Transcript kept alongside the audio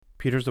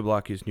Peter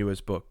Zablocki's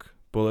newest book,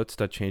 Bullets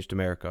That Changed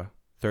America: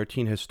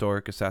 13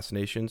 Historic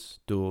Assassinations,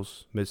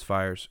 Duels,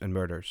 Misfires, and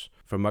Murders,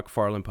 from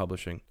McFarland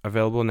Publishing.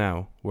 Available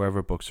now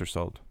wherever books are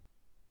sold.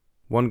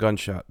 One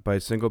gunshot by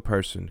a single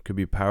person could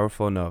be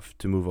powerful enough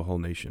to move a whole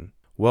nation.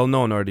 Well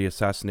known are the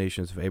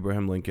assassinations of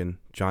Abraham Lincoln,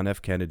 John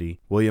F. Kennedy,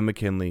 William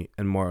McKinley,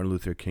 and Martin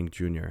Luther King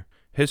Jr.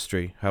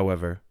 History,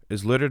 however,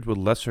 is littered with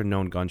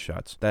lesser-known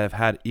gunshots that have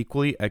had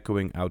equally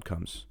echoing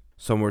outcomes.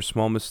 Some were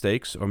small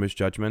mistakes or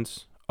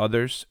misjudgments,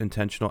 others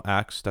intentional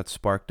acts that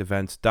sparked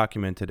events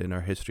documented in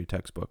our history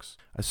textbooks.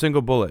 A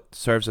single bullet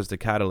serves as the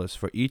catalyst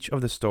for each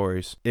of the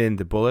stories in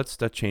The Bullets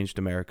That Changed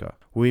America.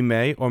 We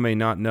may or may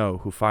not know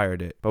who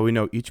fired it, but we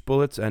know each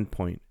bullet's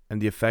endpoint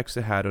and the effects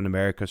it had on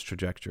America's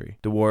trajectory,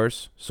 the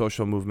wars,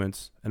 social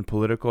movements, and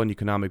political and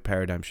economic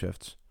paradigm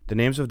shifts. The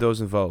names of those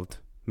involved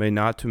may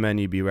not to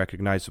many be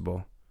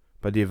recognizable,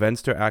 but the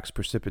events their acts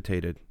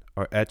precipitated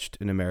are etched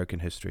in American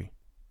history.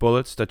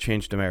 Bullets That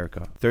Changed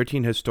America: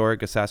 13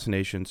 Historic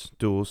Assassinations,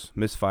 Duels,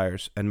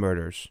 Misfires, and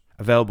Murders.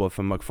 Available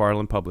from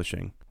McFarland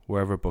Publishing,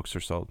 wherever books are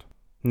sold.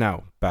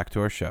 Now, back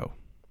to our show.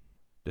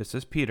 This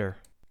is Peter.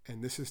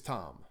 And this is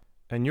Tom.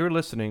 And you're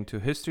listening to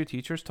History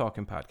Teachers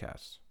Talking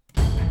Podcasts.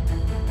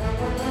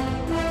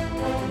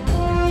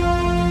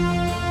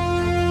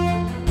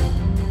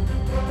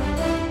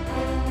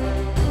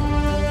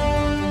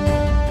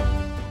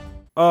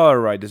 All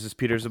right, this is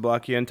Peter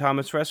Zablocki and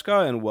Thomas Fresca,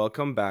 and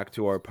welcome back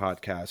to our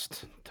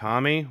podcast.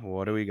 Tommy,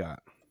 what do we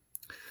got?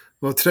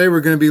 Well, today we're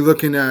going to be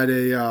looking at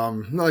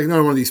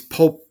another one of these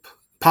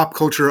pop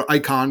culture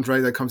icons,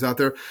 right, that comes out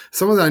there.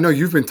 Someone that I know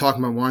you've been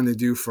talking about wanting to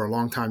do for a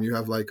long time. You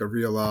have like a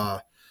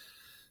real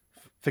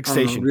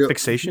fixation.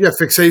 Fixation? Yeah,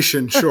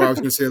 fixation. Sure, I was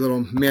going to say a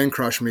little man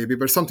crush maybe,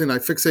 but something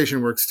like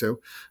fixation works too.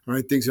 All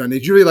right, things on.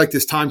 You really like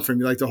this time frame.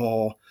 You like the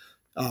whole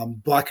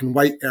black and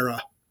white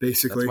era.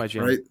 Basically,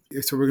 right?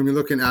 So we're going to be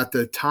looking at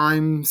the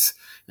times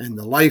and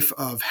the life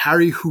of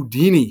Harry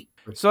Houdini.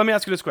 So let me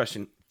ask you this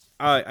question.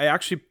 I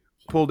actually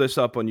pulled this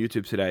up on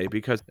YouTube today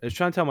because I was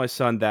trying to tell my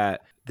son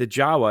that the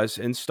Jawas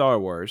in Star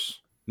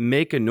Wars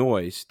make a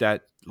noise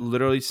that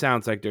literally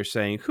sounds like they're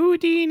saying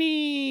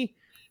Houdini.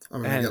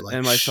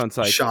 And my son's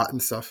like shot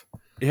and stuff.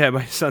 Yeah,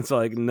 my son's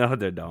like, no,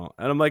 they don't.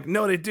 And I'm like,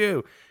 no, they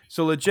do.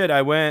 So legit,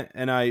 I went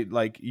and I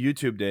like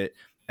YouTubed it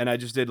and I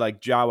just did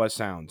like Jawa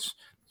sounds.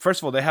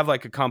 First of all, they have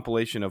like a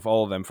compilation of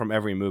all of them from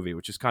every movie,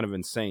 which is kind of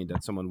insane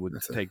that someone would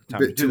take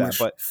time to do that.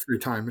 But free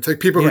time. It's like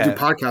people who do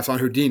podcasts on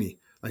Houdini.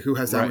 Like who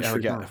has that much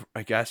free time?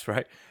 I guess,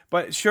 right?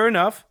 But sure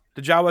enough,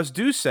 the Jawas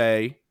do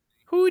say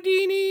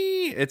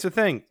Houdini. It's a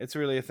thing. It's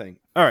really a thing.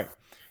 All right.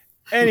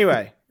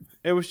 Anyway,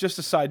 it was just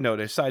a side note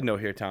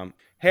here, Tom.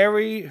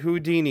 Harry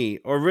Houdini,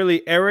 or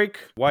really Eric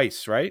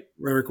Weiss, right?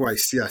 Eric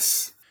Weiss,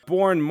 yes.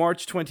 Born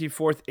March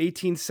 24th,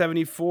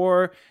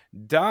 1874,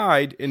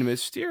 died in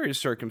mysterious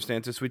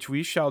circumstances, which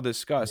we shall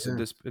discuss in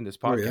this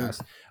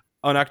podcast.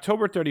 On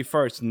October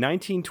 31st,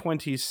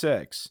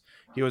 1926,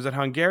 he was a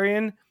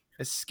Hungarian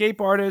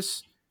escape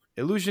artist,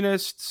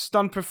 illusionist,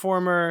 stunt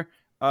performer,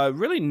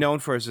 really known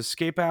for his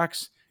escape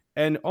acts,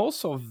 and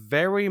also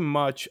very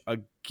much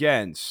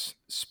against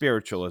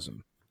spiritualism.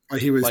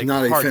 He was like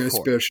not a fan of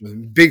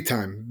spiritualism, big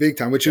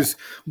time, which is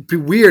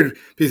weird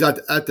because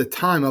at the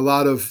time, a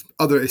lot of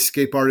other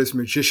escape artists,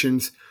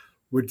 magicians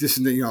would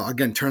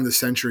again, turn of the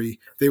century,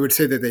 they would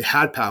say that they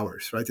had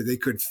powers, right? That they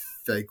could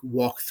like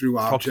walk through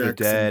objects. Talk to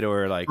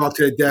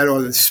the dead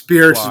or the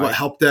spirits is what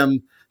helped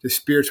them. The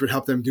spirits would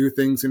help them do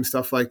things and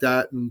stuff like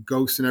that, and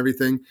ghosts and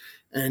everything.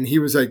 And he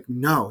was like,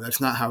 no, that's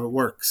not how it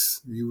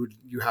works. You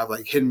have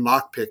like hidden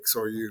lockpicks,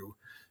 or you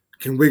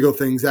can wiggle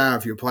things out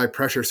if you apply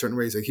pressure certain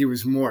ways. Like he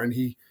was more, and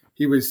he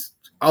was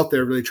out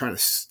there really trying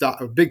to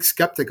stop, a big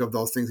skeptic of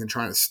those things and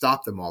trying to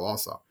stop them all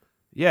also.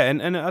 Yeah,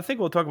 and I think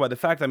we'll talk about the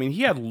fact,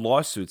 he had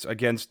lawsuits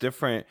against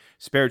different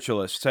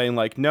spiritualists saying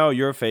like, no,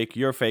 you're fake.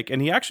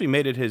 And he actually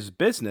made it his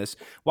business.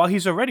 While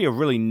he's already a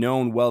really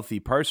known,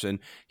 wealthy person,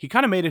 he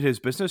kind of made it his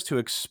business to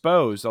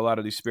expose a lot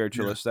of these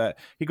spiritualists that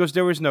he goes,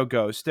 there is no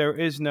ghost. There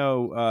is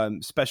no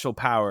special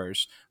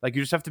powers. Like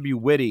you just have to be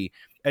witty.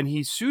 And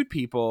he sued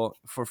people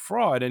for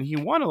fraud, and he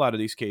won a lot of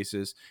these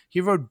cases. He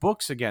wrote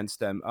books against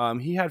them.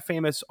 He had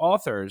famous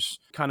authors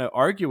kind of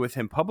argue with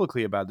him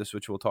publicly about this,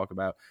 which we'll talk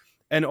about.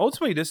 And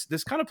ultimately,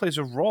 this kind of plays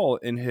a role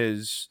in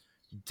his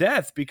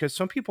death because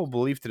some people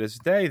believe to this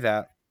day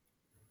that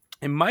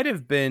it might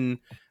have been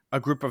a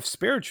group of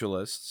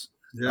spiritualists,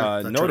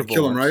 notable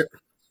kill him, right?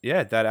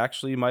 Yeah, that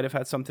actually might have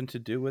had something to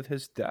do with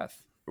his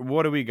death.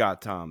 What do we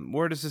got, Tom?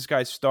 Where does this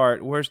guy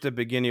start? Where's the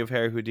beginning of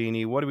Harry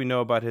Houdini? What do we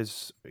know about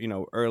his,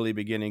 early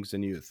beginnings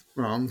in youth?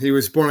 Well, he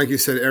was born, like you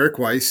said, Eric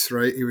Weiss,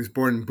 right? He was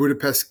born in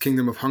Budapest,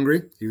 Kingdom of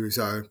Hungary. He was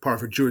part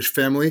of a Jewish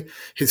family.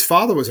 His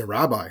father was a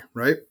rabbi,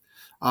 right?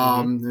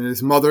 And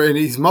his mother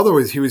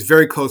he was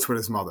very close with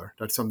his mother.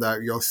 That's something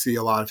that you'll see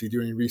a lot if you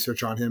do any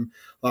research on him.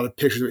 A lot of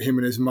pictures with him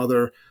and his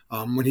mother.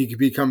 When he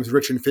becomes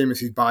rich and famous,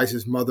 he buys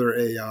his mother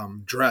a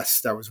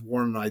dress that was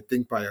worn, I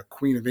think, by a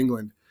Queen of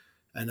England.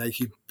 And like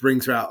he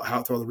brings her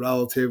out to all the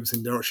relatives,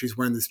 and she's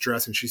wearing this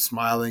dress and she's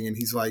smiling, and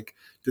he's like,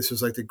 "This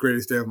was like the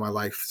greatest day of my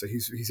life." So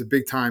he's a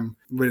big time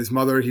with his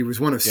mother. He was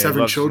one of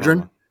 7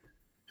 children.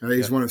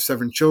 He's one of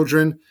 7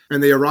 children,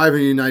 and they arrive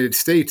in the United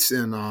States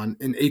in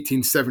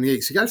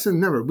 1878. So you got to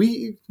remember,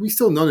 we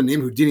still know the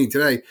name Houdini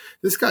today.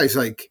 This guy's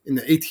like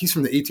he's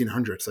from the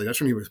 1800s. Like that's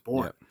when he was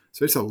born. Yep.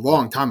 So it's a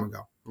long time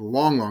ago,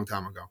 long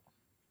time ago.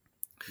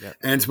 Yep.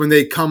 And it's when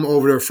they come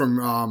over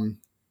from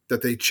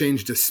that they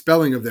changed the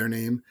spelling of their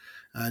name,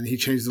 and he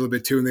changed a little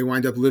bit too, and they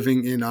wind up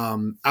living in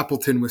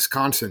Appleton,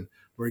 Wisconsin,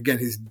 where again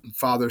his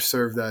father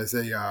served as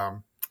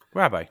a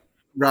rabbi,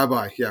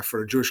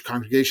 for a Jewish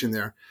congregation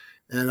there.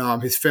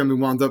 And his family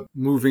wound up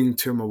moving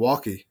to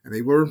Milwaukee, and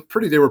they were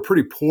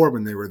pretty poor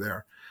when they were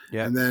there.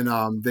 Yeah. And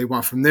then they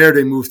went from there.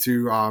 They moved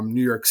to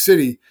New York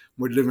City,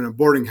 would live in a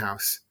boarding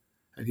house,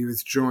 and he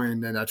was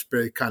joined. And that's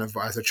very kind of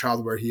as a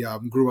child where he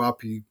grew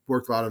up. He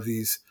worked a lot of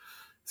these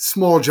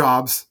small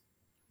jobs,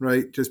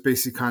 right? Just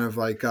basically kind of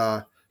like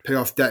pay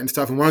off debt and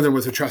stuff. And one of them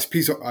was a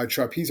trapeze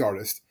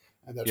artist.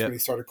 And that's when he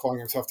started calling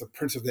himself the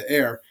Prince of the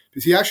Air,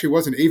 because he actually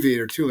was an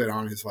aviator too later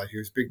on in his life. He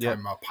was a big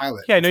time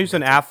pilot. Yeah, I know he was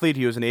an athlete.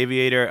 He was an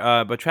aviator,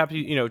 but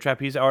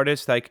trapeze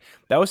artist. Like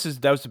that was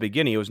the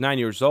beginning. He was 9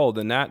 years old,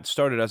 and that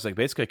started as like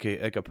basically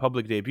like a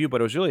public debut.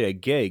 But it was really a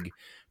gig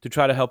to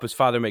try to help his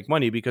father make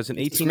money, because in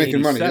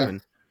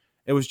 1887,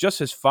 it was just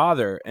his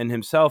father and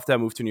himself that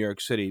moved to New York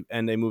City,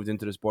 and they moved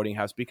into this boarding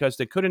house because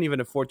they couldn't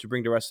even afford to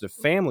bring the rest of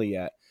the family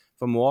yet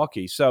from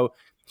Milwaukee. So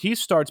he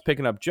starts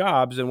picking up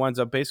jobs and winds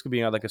up basically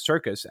being like a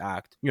circus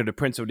act, the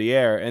Prince of the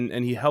Air.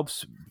 And he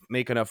helps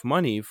make enough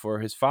money for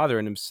his father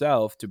and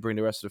himself to bring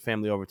the rest of the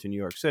family over to New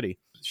York City.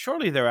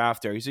 Shortly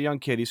thereafter, he's a young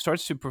kid. He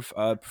starts to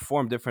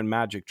perform different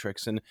magic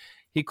tricks. And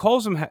he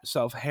calls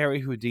himself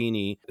Harry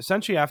Houdini,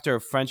 essentially after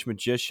a French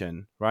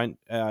magician, right?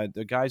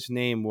 The guy's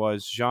name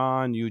was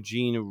Jean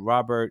Eugene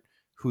Robert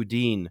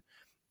Houdin.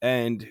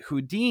 And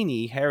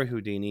Houdini, Harry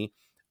Houdini,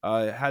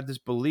 had this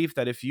belief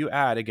that if you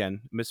add,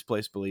 again,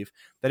 misplaced belief,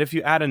 that if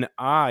you add an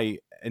I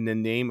in the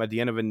name, at the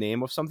end of a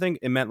name of something,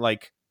 it meant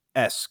like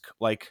esque,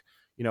 like,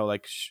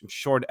 like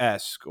short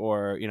esque,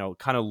 or,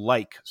 kind of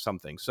like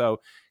something.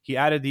 So he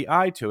added the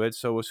I to it.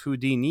 So it was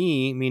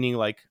Houdini, meaning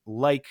like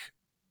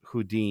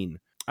Houdin.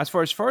 As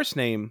for his first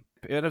name,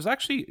 it was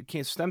actually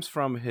stems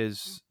from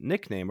his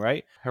nickname,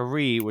 right?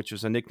 Harry, which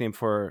was a nickname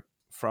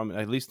from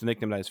at least the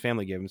nickname that his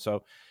family gave him.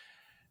 So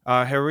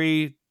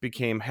Harry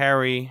became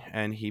Harry,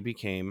 and he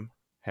became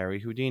Harry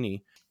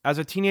Houdini. As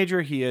a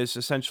teenager, he is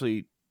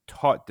essentially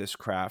taught this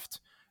craft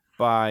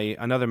by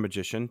another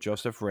magician,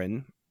 Joseph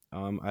Rinn,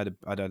 at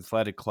an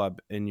athletic club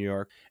in New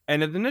York.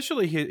 And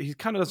initially, he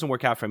kind of doesn't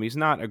work out for him. He's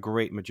not a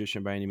great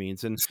magician by any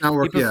means. And it's not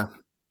working.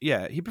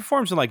 Yeah, he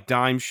performs in like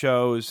dime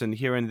shows and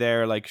here and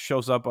there, like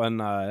shows up on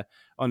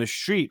the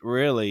street.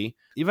 Really,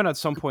 even at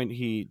some point,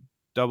 he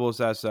doubles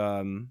as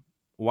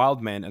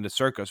wild man in the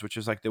circus, which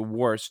is like the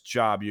worst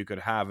job you could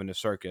have in a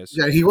circus.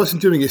 Yeah, he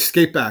wasn't doing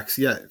escape acts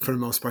yet for the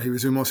most part. He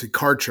was doing mostly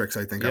card tricks,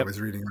 I think. Yep. I was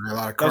reading a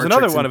lot of card tricks.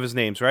 That was another one of his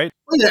names, right?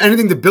 Well, yeah,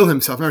 anything to bill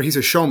himself. Remember, he's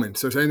a showman,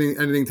 so it's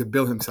anything to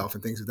bill himself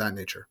and things of that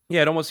nature.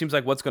 Yeah, it almost seems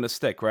like what's going to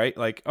stick, right?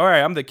 Like, all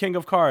right, I'm the king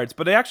of cards.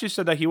 But they actually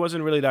said that he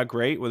wasn't really that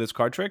great with his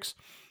card tricks,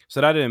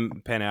 so that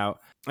didn't pan out.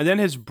 And then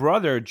his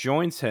brother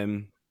joins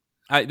him.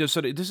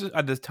 So this is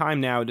at the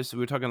time now.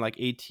 We're talking like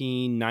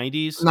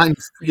 1890s.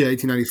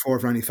 1894,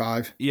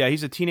 95. Yeah,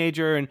 he's a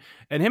teenager, and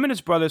him and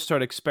his brother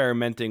start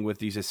experimenting with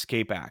these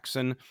escape acts,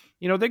 and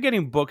they're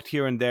getting booked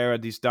here and there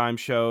at these dime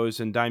shows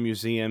and dime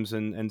museums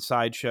and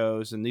side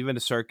shows, and even the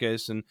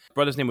circus. And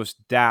brother's name was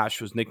Dash,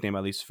 whose nickname,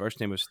 at least first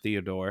name, was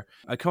Theodore.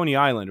 At Coney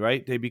Island,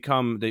 right?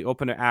 They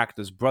open an act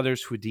as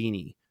Brothers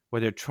Houdini, where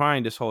they're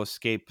trying this whole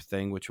escape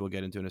thing, which we'll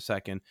get into in a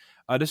second.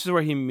 This is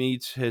where he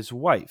meets his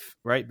wife,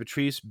 right?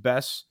 Patrice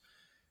Bess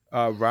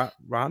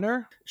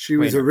Rayner? She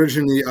was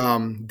originally,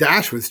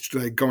 Dash was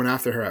like going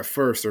after her at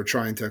first, or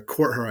trying to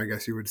court her, I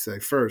guess you would say,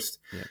 first.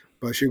 Yeah.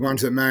 But she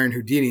winds up marrying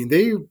Houdini,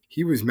 and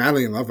he was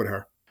madly in love with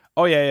her.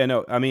 Oh, yeah,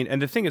 no. I mean,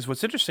 and the thing is,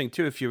 what's interesting,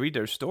 too, if you read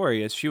their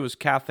story, is she was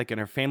Catholic, and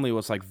her family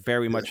was like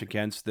very much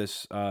against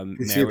this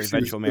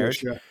eventual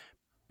marriage. Jewish,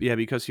 yeah,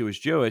 because he was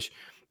Jewish.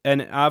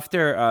 And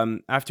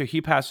after he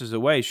passes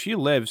away, she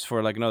lives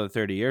for like another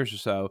 30 years or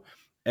so.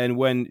 And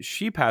when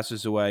she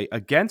passes away,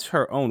 against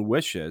her own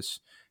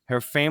wishes, her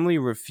family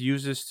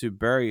refuses to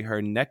bury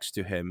her next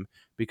to him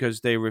because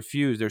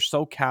they're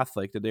so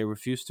Catholic that they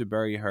refuse to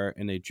bury her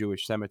in a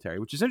Jewish cemetery,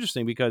 which is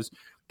interesting because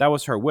that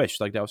was her wish.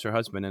 Like that was her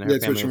husband, and her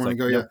family was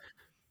like,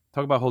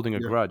 talk about holding a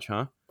grudge,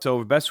 huh?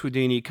 So Bess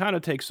Houdini kind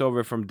of takes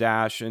over from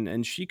Dash,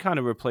 and she kind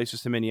of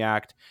replaces him in the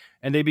act,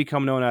 and they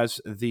become known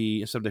as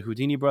instead of the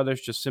Houdini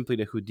brothers, just simply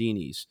the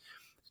Houdinis.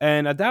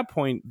 And at that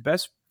point,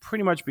 Bess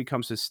pretty much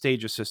becomes his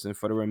stage assistant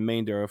for the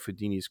remainder of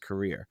Houdini's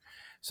career.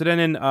 So then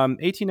in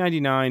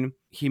 1899,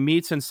 he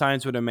meets and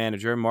signs with a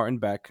manager, Martin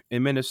Beck,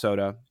 in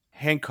Minnesota,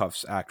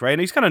 Handcuffs Act, right?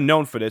 And he's kind of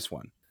known for this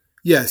one.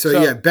 Yeah,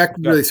 so Beck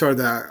really started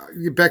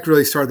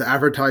to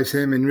advertise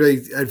him and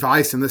really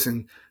advised him,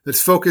 listen,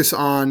 let's focus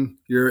on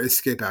your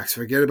escape acts.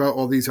 Forget about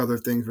all these other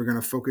things. We're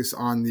going to focus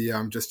on the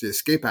just the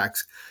escape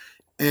acts.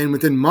 And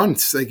within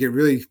months, like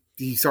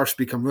he starts to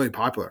become really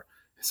popular.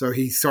 So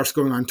he starts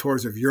going on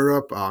tours of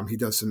Europe. He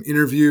does some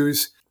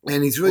interviews,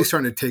 and he's really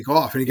starting to take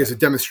off. And he gives a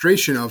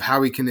demonstration of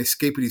how he can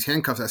escape with these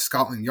handcuffs at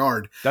Scotland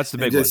Yard. That's the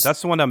big one.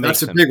 That's the one that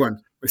makes him. That's the big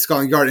one with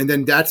Scotland Yard. And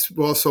then that's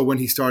also when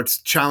he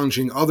starts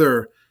challenging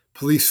other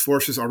police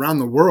forces around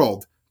the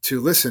world to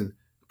listen,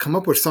 come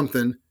up with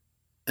something,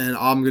 and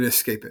I'm going to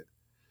escape it.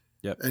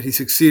 Yep. And he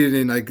succeeded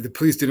in, like, the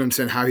police didn't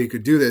understand how he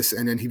could do this.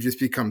 And then he just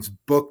becomes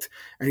booked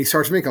and he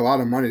starts making a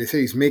lot of money. They say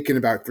he's making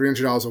about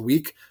 $300 a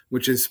week,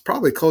 which is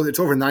probably close. It's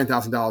over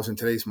 $9,000 in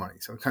today's money.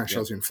 So it kind of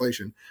shows you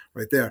inflation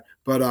right there.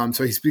 But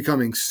so he's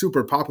becoming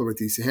super popular with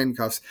these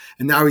handcuffs.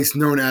 And now he's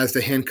known as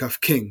the Handcuff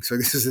King. So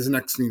this is his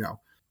next,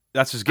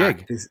 that's his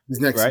gig. His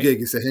next gig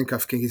is the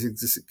Handcuff King.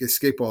 He's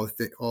escape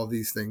all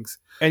these things.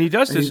 And he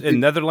does this in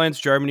Netherlands,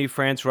 Germany,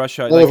 France,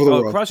 Russia,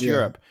 across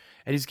Europe.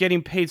 And he's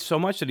getting paid so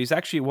much that he's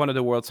actually one of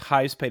the world's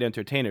highest paid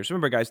entertainers.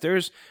 Remember, guys,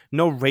 there's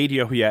no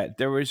radio yet.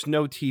 There is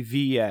no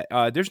TV yet.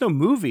 There's no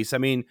movies. I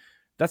mean,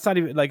 that's not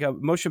even like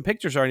motion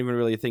pictures aren't even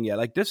really a thing yet.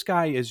 Like, this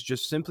guy is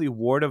just simply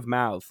word of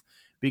mouth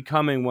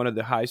becoming one of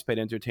the highest paid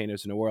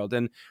entertainers in the world.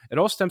 And it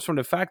all stems from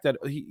the fact that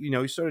he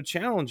started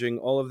challenging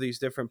all of these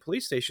different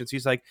police stations.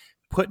 He's like,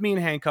 put me in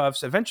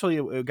handcuffs. Eventually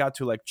it got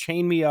to like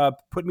chain me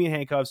up, put me in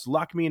handcuffs,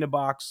 lock me in a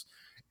box,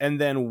 and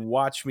then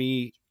watch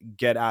me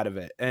get out of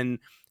it. And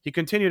he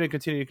continued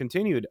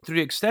to the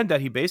extent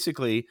that he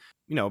basically,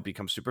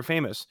 becomes super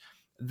famous.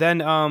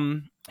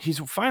 Then he's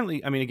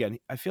finally, I mean, again,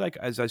 I feel like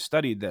as I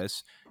studied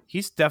this,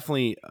 he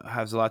definitely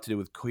has a lot to do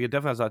with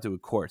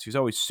courts. He's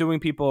always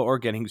suing people or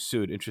getting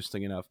sued,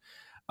 interesting enough,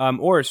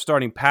 or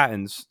starting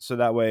patents. So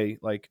that way,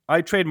 like,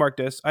 I trademarked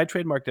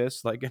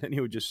this, like, and then he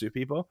would just sue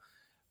people.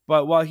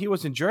 But while he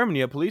was in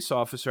Germany, a police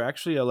officer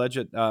actually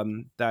alleged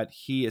that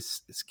he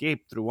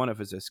escaped through one of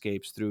his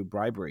escapes through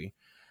bribery.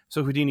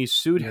 So Houdini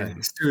sued him.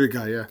 He sued the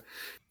guy, yeah.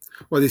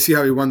 Well, do you see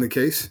how he won the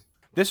case?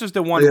 This is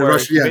the one where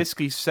he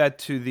basically said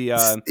to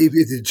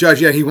the judge,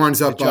 he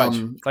winds up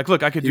like,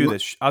 look, I could do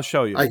this. I'll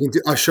show you.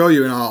 I'll show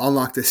you, and I'll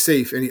unlock the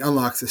safe. And he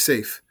unlocks the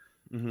safe.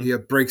 Mm-hmm. He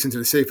breaks into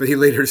the safe, but he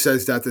later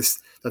says that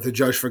the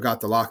judge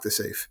forgot to lock the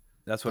safe.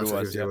 That's what it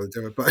was. He was able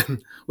to do it, but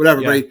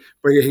whatever. Yeah.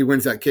 But he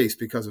wins that case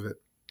because of it.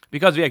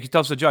 Because he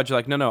tells the judge,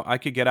 like, no, I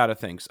could get out of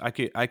things. I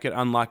could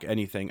unlock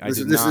anything. This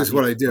is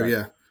what I do.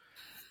 Yeah.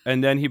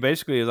 And then he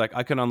basically is like,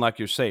 I can unlock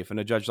your safe. And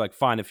the judge's like,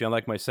 fine, if you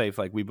unlock my safe,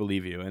 like, we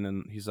believe you. And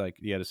then he's like,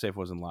 yeah, the safe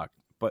wasn't locked.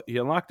 But he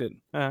unlocked it.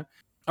 All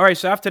right,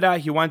 so after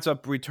that, he winds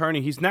up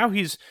returning. He's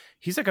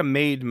like a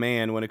made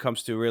man when it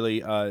comes to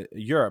really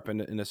Europe,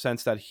 in the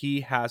sense that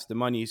he has the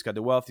money, he's got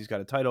the wealth, he's got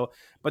a title.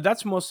 But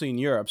that's mostly in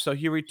Europe. So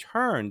he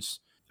returns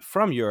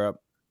from Europe.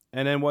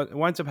 And then what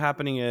winds up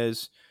happening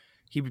is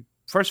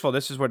first of all,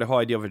 this is where the whole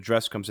idea of a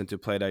dress comes into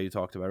play that you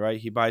talked about, right?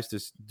 He buys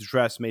this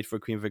dress made for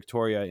Queen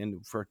Victoria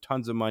for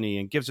tons of money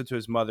and gives it to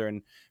his mother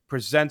and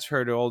presents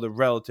her to all the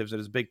relatives at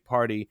his big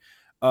party.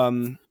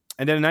 And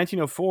then in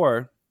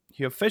 1904,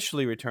 he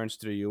officially returns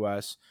to the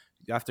U.S.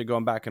 after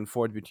going back and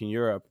forth between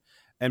Europe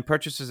and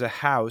purchases a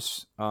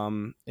house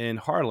in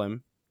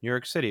Harlem, New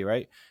York City,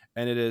 right?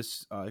 And it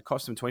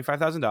cost him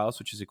 $25,000,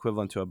 which is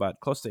equivalent to about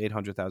close to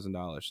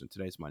 $800,000 in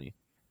today's money.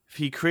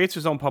 He creates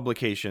his own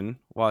publication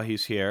while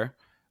he's here.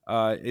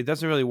 It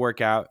doesn't really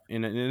work out.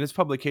 In his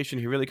publication,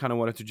 he really kind of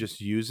wanted to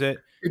just use it.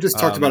 He just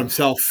talked about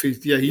himself. He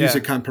used it to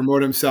kind of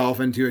promote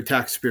himself and to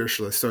attack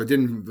spiritualists. So they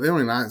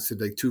only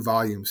lasted like 2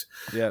 volumes.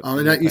 Yeah,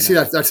 and you see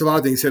that's a lot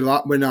of things. He said a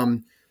lot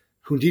when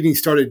Houdini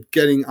started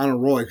getting on a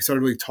roll. He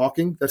started really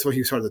talking. That's what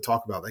he started to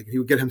talk about. Like, he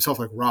would get himself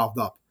like riled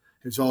up.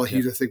 He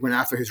just went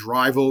after his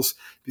rivals,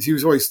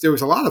 because there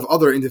was a lot of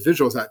other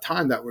individuals at that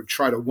time that would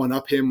try to one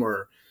up him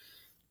or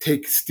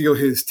steal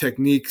his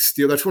technique.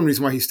 That's one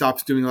reason why he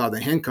stops doing a lot of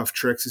the handcuff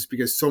tricks, is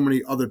because so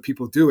many other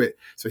people do it.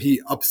 So he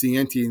ups the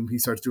ante and he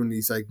starts doing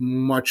these like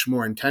much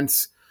more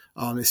intense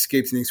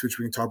escape techniques, which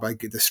we can talk about,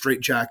 the straight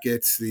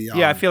jackets,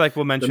 I feel like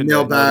we'll mention the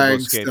mail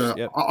bags,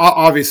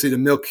 obviously the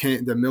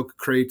milk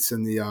crates,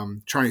 and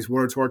the Chinese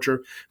water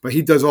torture. But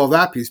he does all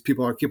that because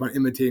people keep on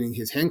imitating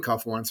his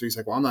handcuff one. So he's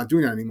like, well, I'm not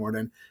doing that anymore.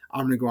 Then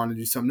I'm going to go on and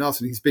do something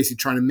else. And he's basically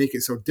trying to make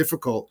it so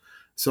difficult,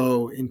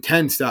 so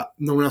intense, that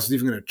no one else is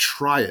even going to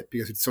try it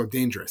because it's so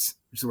dangerous,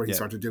 which is what he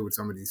started to do with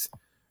some of these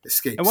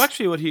escapes. And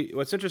actually,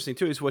 what's interesting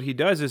too is what he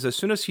does is, as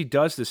soon as he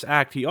does this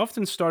act, he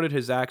often started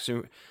his acts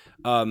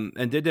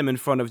and did them in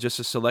front of just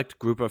a select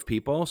group of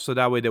people, so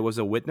that way there was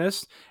a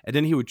witness, and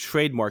then he would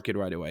trademark it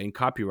right away and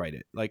copyright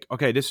it. Like,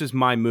 okay, this is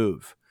my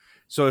move,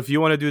 so if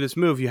you want to do this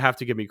move, you have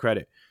to give me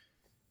credit.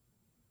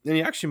 And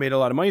he actually made a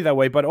lot of money that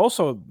way, but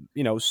also,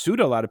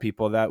 sued a lot of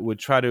people that would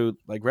try to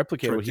like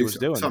replicate what he was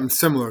doing. Something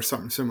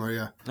similar,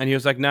 yeah. And he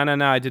was like, no,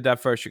 I did that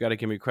first. You got to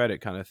give me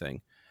credit, kind of thing.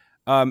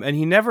 And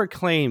he never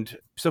claimed.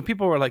 So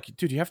people were like,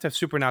 dude, you have to have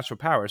supernatural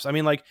powers. I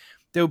mean, like,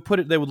 they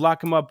would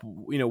lock him up,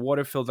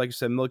 water filled, like you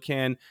said, milk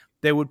can.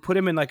 They would put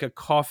him in like a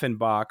coffin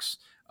box,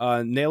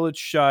 nail it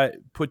shut,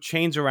 put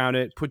chains around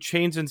it, put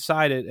chains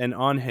inside it and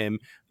on him,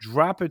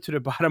 drop it to the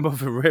bottom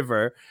of a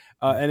river.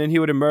 And then he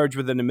would emerge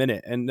within a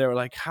minute. And they were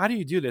like, how do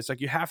you do this?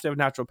 Like, you have to have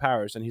natural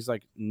powers. And he's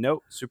like,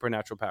 nope,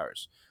 supernatural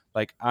powers.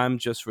 Like, I'm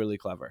just really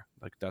clever.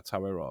 Like, that's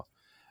how I roll.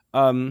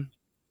 I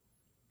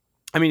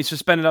mean, it's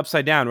suspended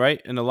upside down, right?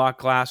 In a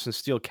locked glass and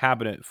steel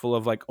cabinet full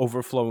of like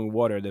overflowing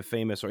water, the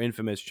famous or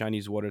infamous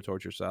Chinese water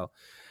torture cell.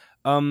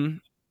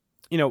 Um,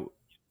 you know,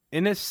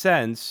 in a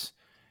sense,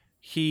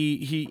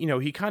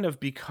 he kind of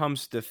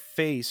becomes the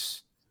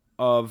face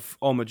of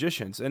all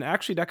magicians, and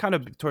actually, that kind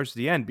of towards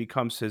the end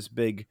becomes his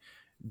big,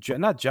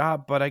 not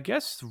job, but I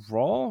guess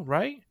role,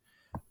 right?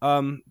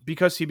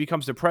 Because he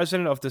becomes the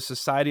president of the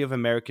Society of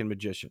American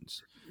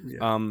Magicians,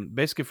 Yeah.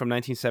 basically from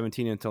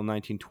 1917 until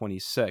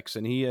 1926,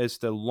 and he is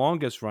the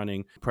longest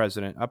running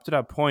president. Up to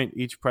that point,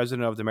 each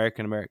president of the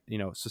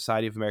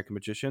Society of American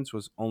Magicians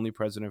was only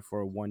president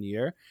for 1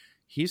 year.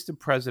 He's the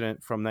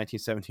president from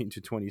 1917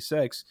 to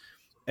 26,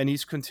 and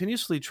he's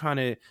continuously trying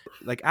to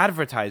like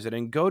advertise it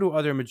and go to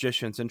other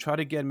magicians and try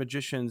to get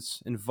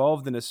magicians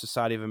involved in the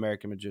Society of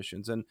American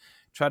Magicians and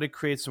try to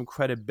create some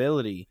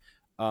credibility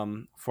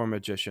for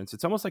magicians.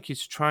 It's almost like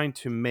he's trying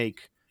to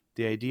make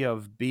the idea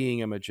of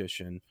being a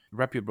magician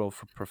reputable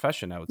for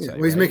profession, I would say.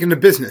 Well, he's right? making a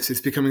business. It's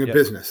becoming a Yeah.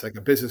 business, like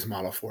a business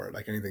model for it,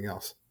 like anything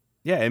else.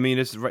 Yeah, I mean,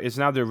 it's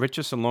now the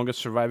richest and longest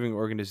surviving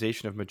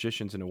organization of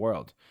magicians in the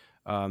world.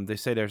 They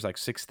say there's like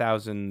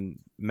 6,000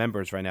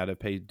 members right now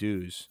that pay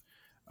dues,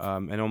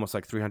 and almost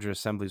like 300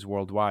 assemblies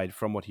worldwide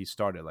from what he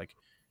started. Like,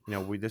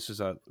 this is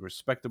a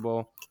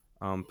respectable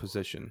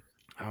position.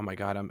 Oh my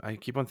god, I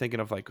keep on thinking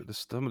of like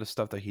some of the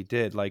stuff that he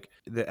did, like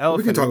the Well,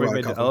 we can elephant. talk Remember about he a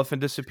made the couple.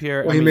 elephant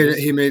disappear? Well, I mean,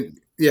 he made,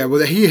 yeah.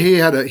 Well, he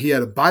had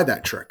to buy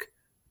that trick.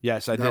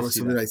 yes, I That did was see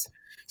something that. nice.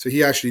 So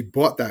he actually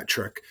bought that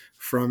trick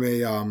from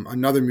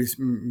another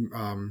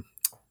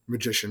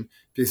magician,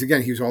 because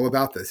again, he was all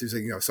about this. He was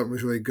like, something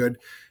was really good,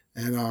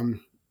 and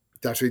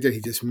that's what he did.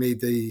 He just made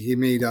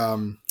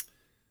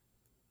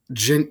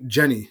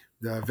Jenny,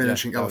 the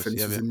vanishing elephant.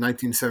 This was in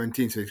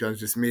 1917, so he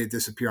just made it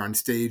disappear on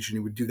stage, and he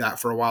would do that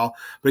for a while.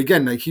 But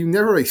again, like he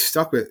never really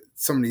stuck with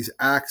some of these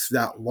acts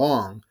that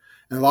long.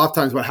 And a lot of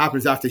times, what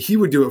happens after he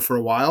would do it for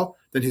a while,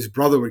 then his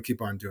brother would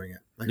keep on doing it.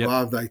 Like a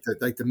lot of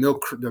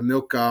the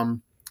milk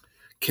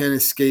can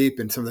escape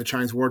and some of the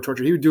Chinese war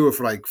torture. He would do it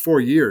for like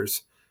 4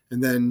 years,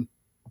 and then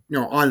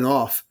on and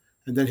off.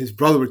 And then his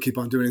brother would keep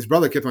on doing it. His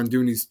brother kept on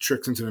doing these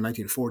tricks into the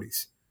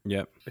 1940s.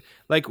 Yeah.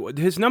 Like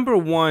his number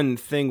one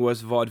thing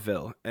was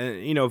vaudeville.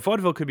 And,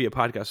 vaudeville could be a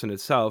podcast in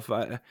itself.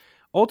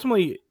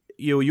 Ultimately,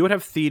 you would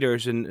have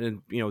theaters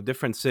in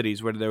different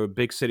cities, whether there were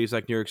big cities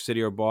like New York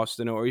City or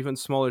Boston or even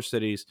smaller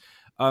cities.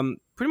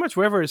 Pretty much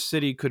wherever a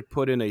city could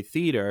put in a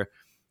theater.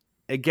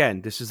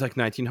 Again, this is like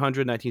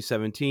 1900,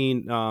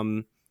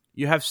 1917.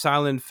 You have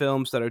silent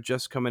films that are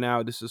just coming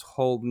out. This is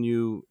whole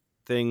new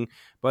thing.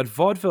 But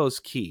vaudeville is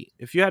key.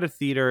 If you had a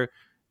theater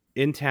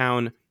in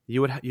town,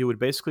 you would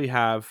basically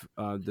have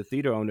the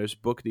theater owners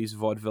book these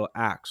vaudeville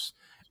acts,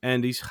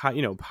 and these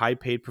high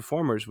paid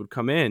performers would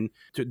come in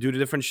to do the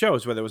different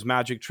shows, whether it was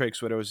magic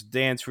tricks, whether it was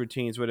dance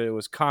routines, whether it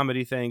was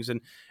comedy things,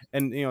 and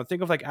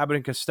think of like Abbott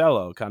and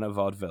Costello kind of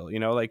vaudeville,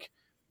 like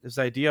this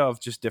idea of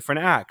just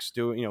different acts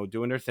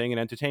doing their thing and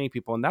entertaining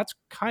people, and that's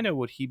kind of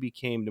what he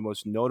became the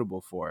most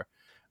notable for.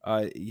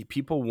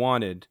 People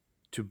wanted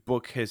to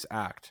book his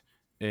act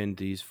in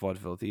these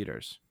vaudeville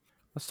theaters.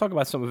 Let's talk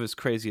about some of his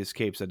crazy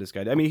escapes that this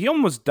guy did. I mean, he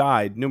almost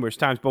died numerous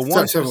times, but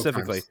one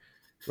specifically,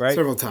 right?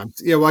 Several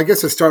times. Yeah, well, I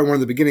guess I started one of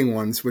the beginning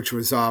ones, which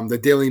was the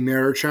Daily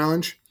Mirror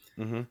Challenge,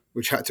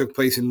 which took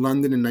place in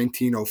London in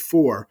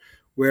 1904,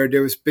 where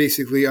there was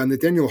basically,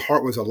 Nathaniel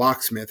Hart was a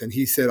locksmith, and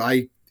he said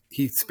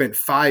he spent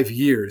 5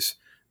 years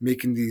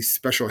making these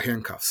special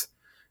handcuffs.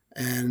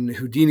 And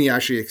Houdini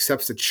actually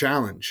accepts the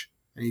challenge,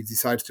 and he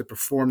decides to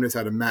perform this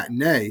at a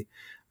matinee.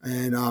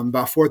 And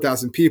about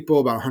 4,000 people,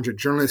 about 100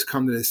 journalists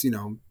come to this,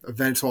 event.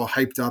 It's all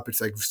hyped up.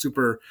 It's like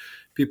super,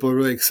 people are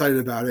really excited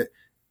about it.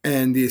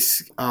 And the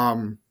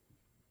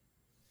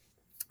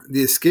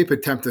escape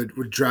attempt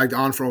was dragged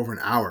on for over an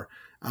hour.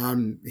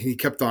 He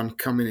kept on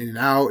coming in and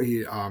out.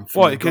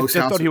 Because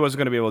they thought he wasn't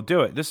going to be able to do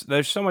it.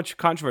 There's so much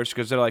controversy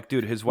because they're like,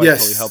 dude, his wife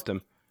totally helped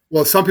him.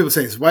 Well, some people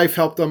say his wife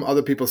helped him.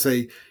 Other people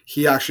say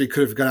he actually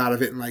could have got out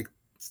of it in like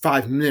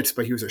 5 minutes,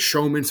 but he was a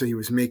showman, so he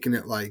was making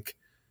it like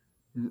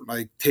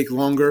take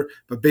longer.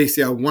 But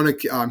basically,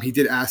 he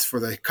did ask for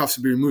the cuffs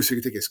to be removed so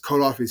he could take his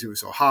coat off because it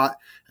was so hot,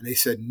 and they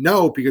said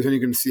no, because then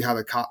you're going to see how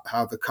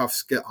the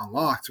cuffs get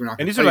unlocked. We're not.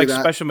 And these are like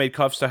special made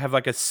cuffs that have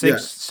like a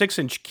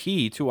 6-inch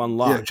key to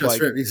unlock. Yeah,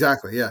 just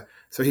exactly. Yeah.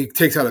 So he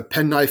takes out a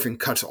penknife and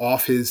cuts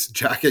off his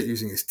jacket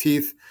using his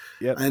teeth.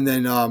 Yep. And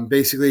then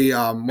basically,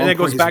 and then it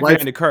goes back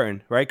behind the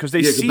curtain, right? Because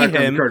they see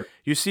him.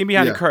 You see him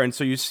behind the curtain,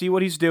 so you see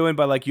what he's doing,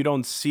 but like you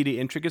don't see the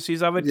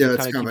intricacies of it. Yeah,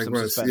 it's kind of like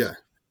suspense. Yeah.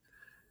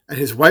 And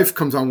his wife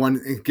comes on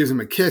one and gives him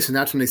a kiss, and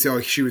that's when they say, "Oh,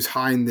 she was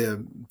hiding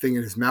the thing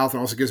in his mouth," and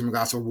also gives him a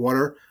glass of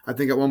water. I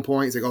think at one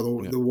point he's like,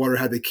 "Oh, the water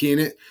had the key in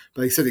it,"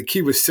 but they said the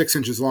key was 6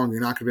 inches long. You're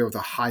not going to be able to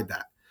hide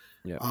that,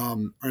 or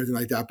anything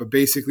like that. But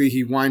basically,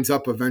 he winds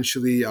up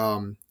eventually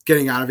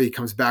getting out of it. He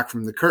comes back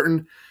from the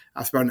curtain.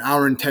 After about an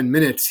hour and 10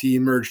 minutes, he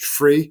emerged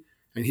free,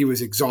 and he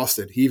was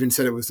exhausted. He even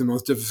said it was the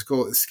most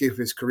difficult escape of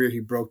his career. He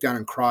broke down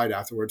and cried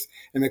afterwards,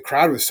 and the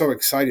crowd was so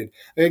excited.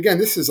 And again,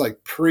 this is like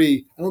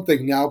I don't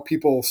think now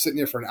people sitting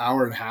there for an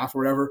hour and a half or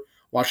whatever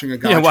watching a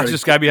guy. Yeah, watch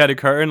this guy behind a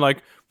curtain,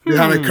 like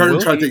behind a curtain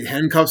trying to take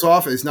handcuffs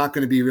off. It's not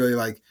going to be really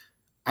like,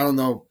 I don't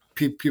know.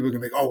 People are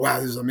going to be like, oh wow,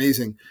 this is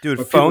amazing. Dude,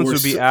 but phones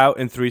would be out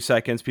in 3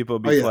 seconds. People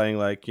would be playing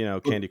like,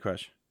 Candy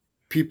Crush.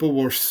 People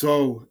were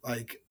so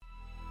like.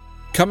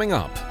 Coming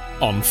up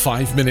on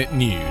 5 Minute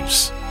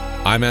News,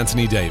 I'm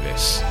Anthony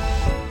Davis.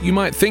 You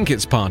might think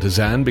it's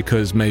partisan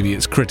because maybe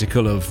it's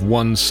critical of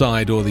one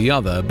side or the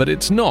other, but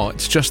it's not.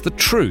 It's just the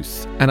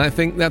truth. And I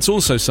think that's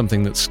also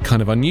something that's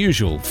kind of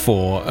unusual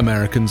for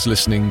Americans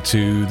listening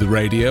to the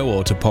radio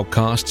or to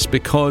podcasts,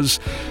 because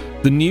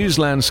the news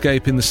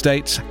landscape in the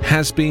States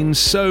has been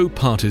so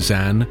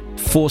partisan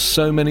for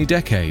so many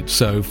decades.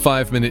 So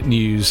 5 Minute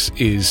News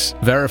is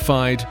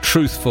verified,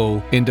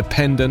 truthful,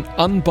 independent,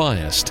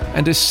 unbiased,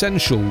 and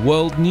essential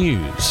world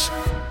news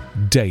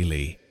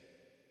daily.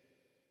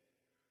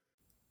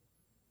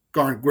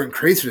 Went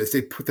crazy with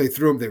this. They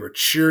threw him. They were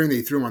cheering.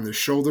 They threw him on their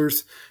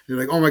shoulders. They're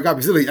like, "Oh my god!"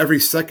 Because literally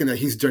every second that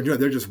he's doing,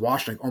 they're just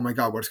watching. Like, "Oh my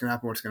god, what's going to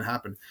happen? What's going to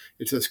happen?"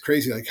 It's just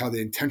crazy, like how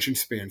the attention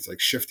spans like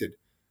shifted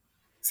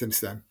since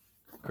then.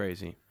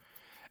 Crazy.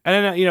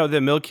 And then the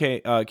milk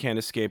can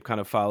escape kind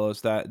of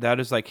follows that.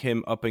 That is like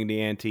him upping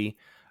the ante.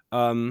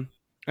 And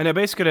then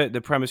basically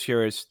the premise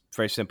here is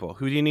very simple.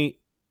 Houdini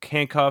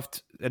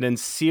handcuffed and then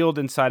sealed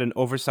inside an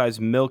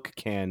oversized milk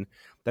can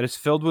that is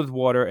filled with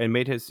water, and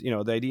made his,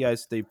 the idea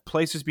is they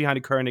place this behind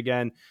a curtain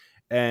again,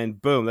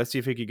 and boom, let's see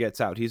if he gets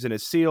out. He's in a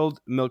sealed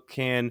milk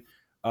can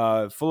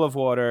full of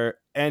water,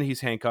 and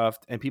he's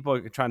handcuffed, and people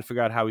are trying to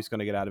figure out how he's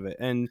going to get out of it.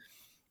 And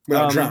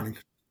without drowning.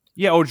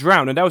 Yeah,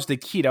 drown, and that was the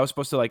key. That was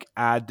supposed to like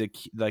add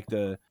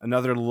the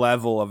another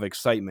level of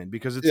excitement,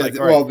 because it's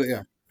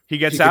he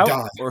gets out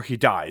or he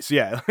dies.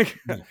 Yeah,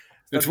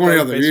 it's one or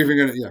the other. You're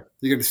going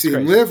to see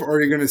him live, or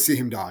you're going to see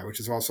him die, which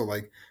is also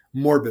like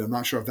morbid. I'm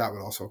not sure if that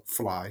would also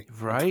fly,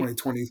 right?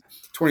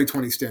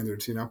 2020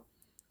 standards, Yeah,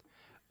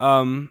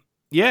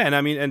 and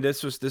I mean, and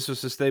this was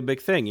just a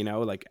big thing,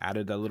 like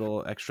added a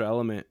little extra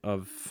element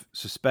of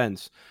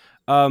suspense.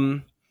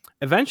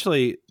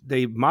 Eventually,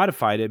 they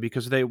modified it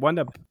because they wound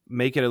up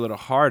making it a little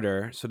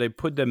harder. So they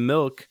put the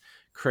milk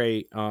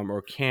crate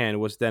or can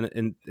was then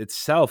in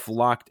itself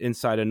locked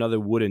inside another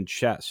wooden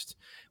chest,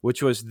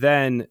 which was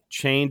then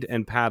chained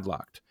and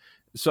padlocked.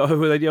 So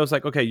the idea was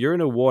like, okay, you're in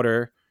a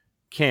water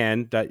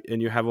can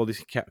and you have all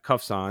these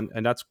cuffs on,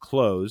 and that's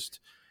closed,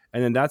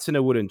 and then that's in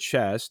a wooden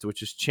chest,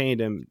 which is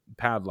chained and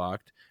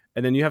padlocked,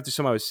 and then you have to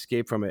somehow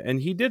escape from it. And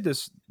he did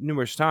this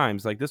numerous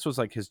times. Like, this was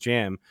like his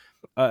jam.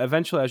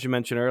 Eventually, as you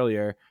mentioned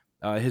earlier,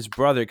 his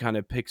brother kind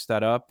of picks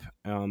that up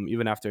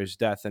even after his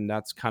death, and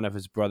that's kind of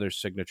his brother's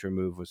signature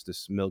move, was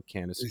this milk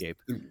can escape.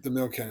 The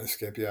milk can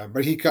escape, yeah.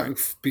 But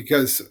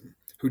because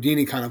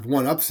Houdini kind of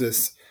one-ups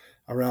this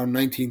around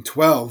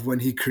 1912 when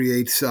he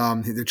creates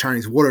the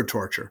Chinese water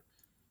torture.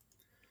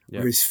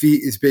 Where his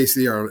feet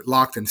are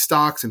locked in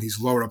stocks, and he's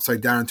lowered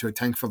upside down into a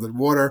tank filled with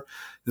water.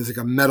 There's like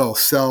a metal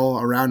cell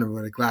around him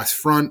with a glass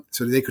front,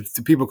 so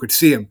the people could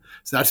see him.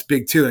 So that's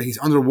big too. Like, he's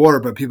underwater,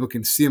 but people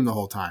can see him the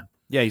whole time.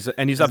 Yeah,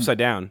 he's upside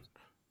down.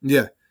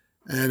 Yeah,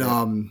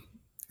 and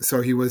so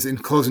he was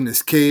enclosed in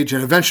this cage,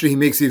 and eventually he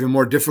makes it even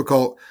more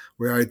difficult.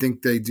 Where I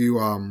think they do,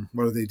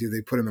 what do?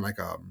 They put him in like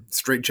a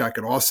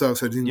straitjacket also.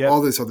 So doing all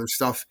this other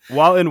stuff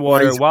while in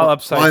water, while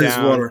upside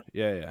down. Water.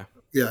 Yeah.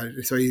 Yeah,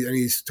 so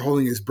he's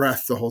holding his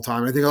breath the whole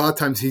time. I think a lot of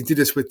times he did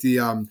this with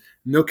the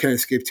milk can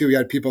escape too. He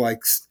had people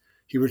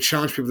he would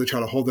challenge people to try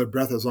to hold their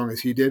breath as long as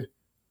he did,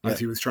 as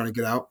he was trying to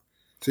get out.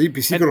 So he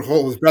could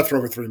hold his breath for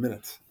over 3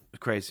 minutes.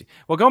 Crazy.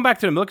 Well, going back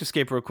to the milk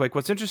escape real quick,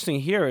 what's interesting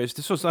here is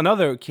this was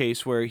another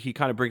case where he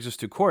kind of brings us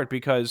to court,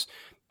 because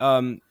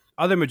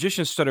other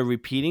magicians started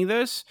repeating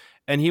this,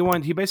 and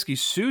he basically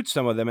sued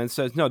some of them and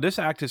says, no, this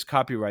act is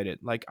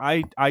copyrighted. Like,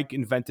 I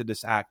invented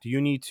this act. You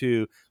need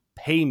to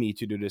pay me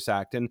to do this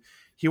act. And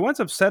he winds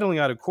up settling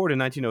out of court in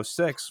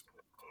 1906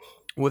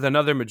 with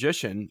another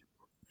magician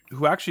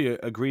who actually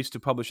agrees to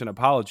publish an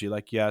apology.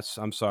 Like, yes,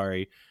 I'm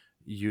sorry,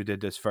 you did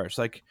this first.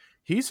 Like,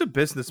 he's a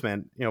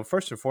businessman,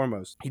 first and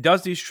foremost. He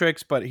does these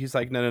tricks, but he's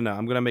like, no,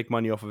 I'm going to make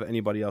money off of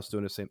anybody else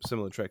doing the same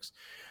similar tricks.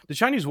 The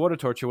Chinese water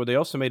torture, what they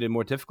also made it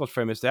more difficult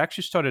for him, is they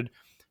actually started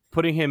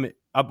putting him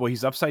up, well,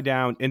 he's upside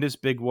down in this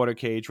big water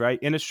cage, right,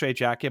 in a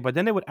straitjacket, but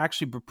then they would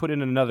actually put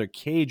in another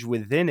cage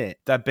within it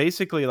that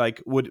basically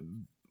like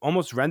would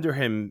almost render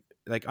him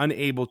like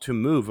unable to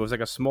move. It was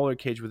like a smaller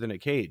cage within a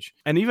cage.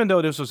 And even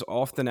though this was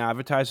often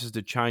advertised as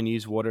the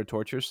Chinese water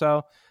torture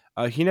cell,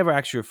 he never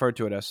actually referred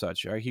to it as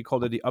such. Right? He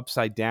called it the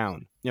upside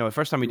down. The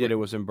first time he did it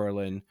was in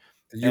Berlin.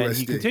 And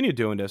he continued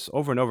doing this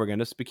over and over again.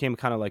 This became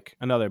kind of like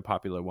another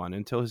popular one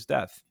until his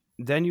death.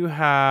 Then you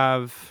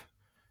have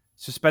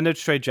suspended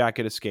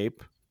straitjacket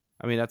escape.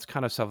 I mean, that's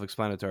kind of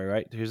self-explanatory,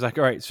 right? He's like,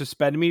 all right,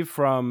 suspend me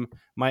from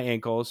my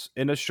ankles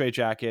in a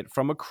straitjacket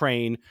from a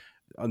crane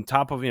on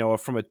top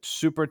of, from a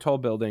super tall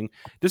building.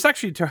 This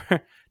actually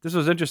this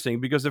was interesting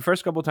because the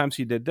first couple of times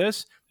he did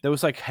this, there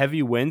was like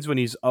heavy winds when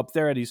he's up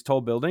there at these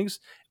tall buildings,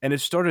 and it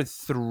started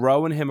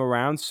throwing him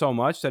around so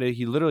much that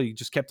he literally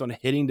just kept on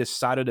hitting the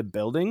side of the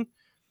building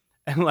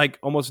and like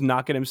almost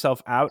knocking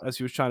himself out as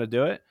he was trying to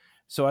do it.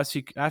 So as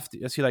he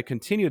like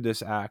continued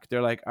this act,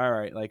 they're like, all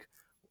right, like,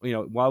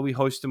 while we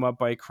hoist him up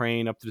by a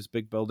crane up to this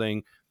big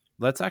building,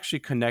 let's actually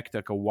connect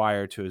like a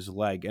wire to his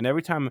leg. And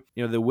every time,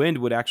 the wind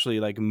would actually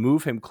like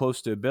move him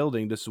close to a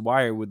building, this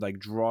wire would like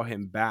draw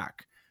him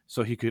back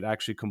so he could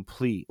actually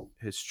complete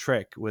his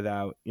trick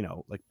without,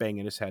 like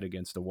banging his head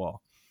against the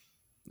wall.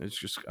 It's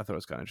just, I thought it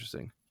was kind of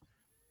interesting.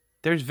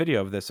 There's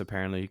video of this,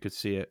 apparently. You could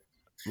see it.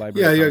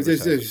 Library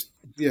there's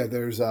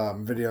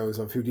videos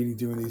of Houdini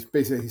doing these.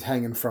 Basically, he's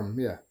hanging from,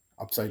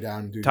 upside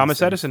down.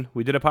 Thomas Edison.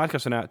 We did a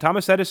podcast on that.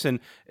 Thomas Edison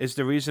is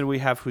the reason we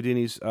have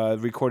Houdini's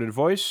recorded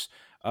voice.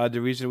 The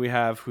reason we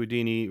have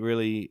Houdini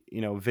really,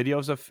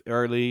 videos of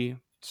early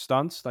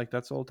stunts. Like,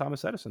 that's all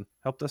Thomas Edison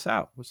helped us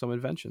out with some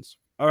inventions.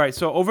 All right,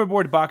 so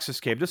overboard box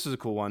escape. This is a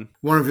cool one.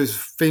 One of his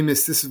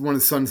famous, this is one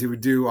of the stunts he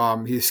would do.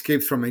 He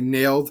escaped from a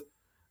nailed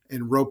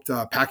and roped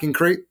packing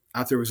crate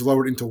after it was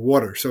lowered into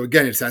water. So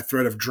again, it's that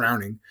threat of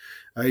drowning.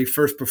 He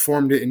first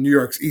performed it in New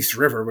York's East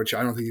River, which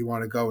I don't think you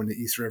want to go in the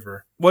East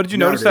River. What did you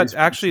notice that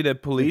actually the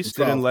police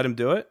didn't let him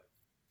do it?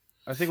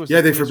 I think it was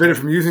they forbid him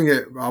from using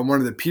it on one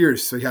of the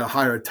piers, so he had to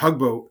hire a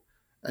tugboat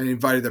and he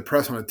invited the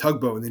press on a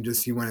tugboat, and then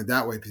he went it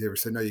that way because they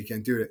said, no, you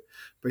can't do it.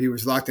 But he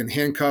was locked in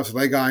handcuffs,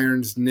 leg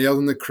irons, nailed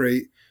in the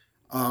crate,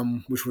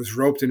 which was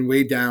roped and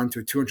weighed down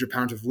to 200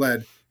 pounds of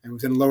lead, and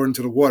was then lowered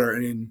into the water,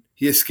 and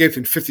he escaped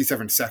in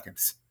 57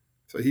 seconds.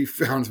 So he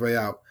found his way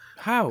out.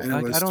 How?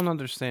 I don't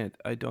understand.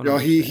 I don't know.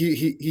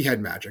 Understand. He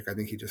had magic. I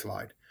think he just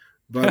lied.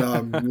 But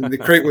the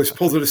crate was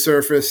pulled to the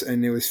surface,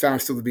 and it was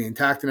found still to be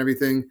intact and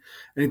everything.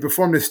 And he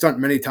performed this stunt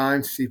many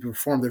times. He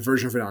performed a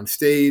version of it on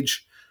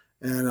stage,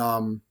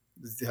 and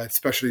had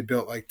specially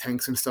built like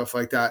tanks and stuff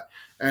like that.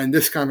 And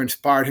this kind of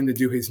inspired him to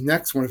do his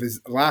next one of his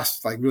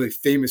last like really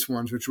famous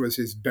ones, which was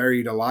his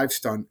buried alive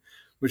stunt,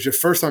 which the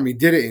first time he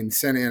did it in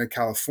Santa Ana,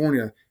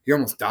 California, he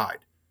almost died.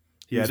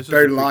 He was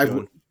buried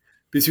alive.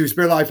 Because he was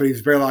buried alive, but he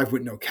was buried alive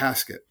with no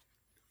casket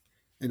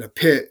in a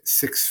pit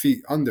 6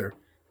 feet under.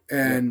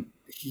 And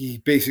he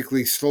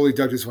basically slowly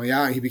dug his way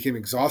out. And he became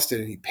exhausted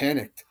and he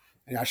panicked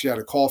and actually had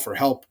a call for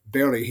help.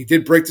 Barely. He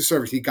did break the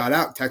surface. He got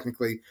out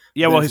technically.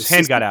 Yeah, well, his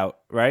hand got out,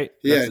 right?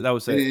 Yeah. That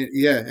was it.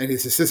 And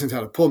his assistant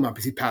had to pull him out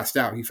because he passed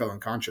out. He fell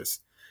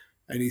unconscious.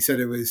 And he said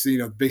it was,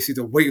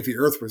 basically the weight of the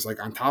earth was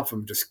like on top of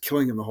him, just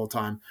killing him the whole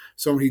time.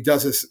 So when he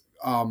does this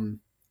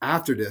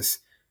after this,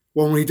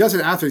 when he does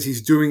it after this,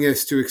 he's doing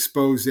this to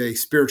expose a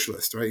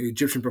spiritualist, right? An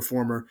Egyptian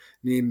performer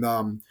named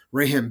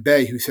Raham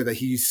Bey, who said that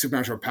he used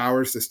supernatural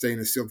powers to stay in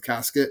a sealed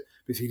casket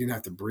because he didn't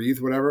have to breathe,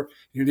 whatever.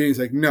 And he's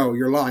like, no,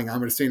 you're lying. I'm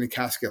going to stay in the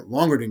casket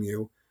longer than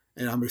you.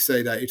 And I'm going to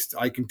say that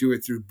I can do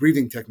it through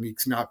breathing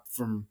techniques, not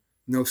from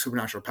no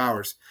supernatural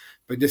powers.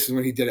 But this is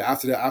when he did it.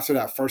 After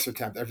that first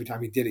attempt, every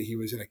time he did it, he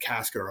was in a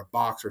casket or a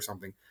box or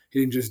something. He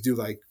didn't just do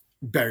like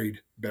buried.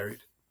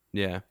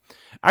 Yeah.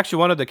 Actually,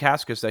 one of the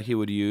caskets that he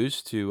would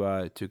use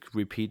to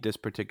repeat this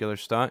particular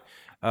stunt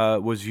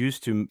was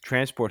used to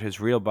transport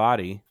his real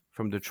body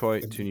from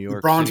Detroit to New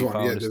York. The bronze City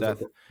one, his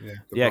death.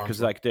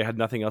 Because like they had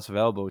nothing else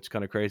available. It's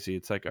kind of crazy.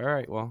 It's like, all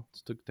right, well,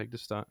 let's take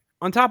this stunt.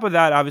 On top of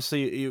that,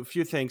 obviously, a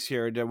few things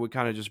here that we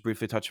kind of just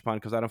briefly touch upon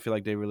because I don't feel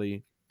like they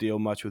really deal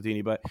much with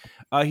Houdini, but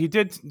he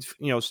did,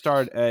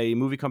 start a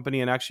movie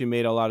company and actually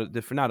made a lot of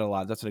different. Not a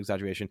lot. That's an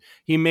exaggeration.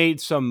 He made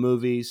some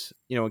movies,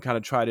 and kind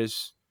of tried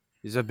his.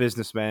 He's a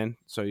businessman,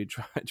 so you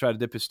try to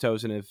dip his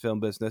toes in the film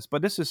business.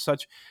 But this is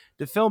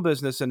the film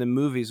business and the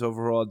movies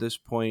overall at this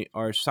point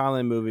are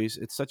silent movies.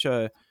 It's such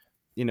a,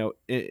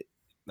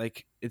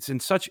 it's in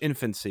such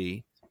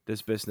infancy,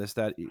 this business,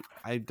 that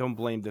I don't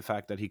blame the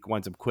fact that he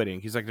winds up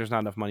quitting. He's like, there's not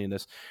enough money in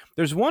this.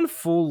 There's one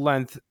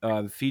full-length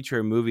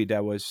feature movie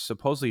that was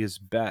supposedly his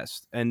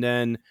best. And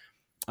then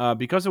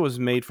because it was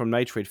made from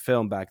nitrate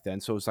film back then,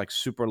 so it was like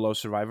super low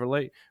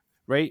survival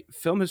rate,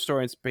 film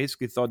historians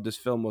basically thought this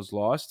film was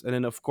lost. And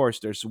then, of course,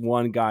 there's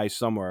one guy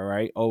somewhere,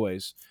 right?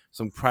 Always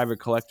some private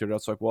collector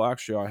that's like, well,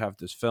 actually, I have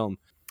this film.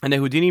 And the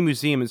Houdini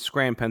Museum in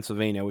Scranton,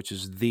 Pennsylvania, which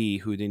is the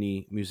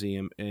Houdini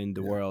museum in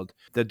the world,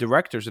 the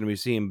directors of the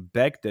museum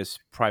begged this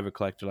private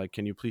collector, like,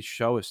 can you please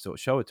show it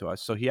to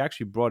us? So he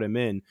actually brought him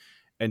in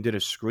and did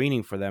a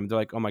screening for them. They're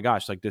like, oh my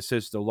gosh, like this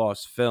is the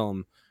lost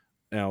film.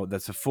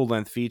 That's a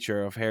full-length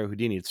feature of Harry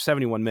Houdini. It's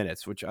 71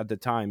 minutes, which at the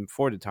time,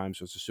 for the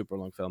times, was a super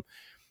long film.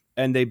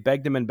 And they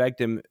begged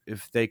him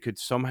if he could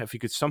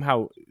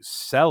somehow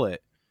sell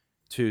it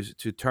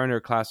to Turner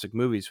Classic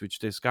Movies, which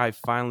this guy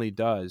finally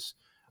does.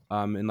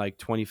 In like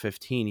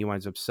 2015, he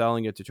winds up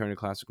selling it to Turner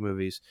Classic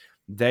Movies.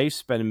 They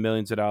spend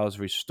millions of dollars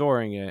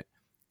restoring it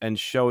and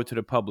show it to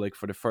the public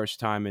for the first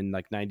time in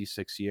like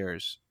 96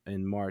 years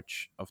in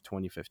March of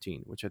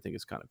 2015, which I think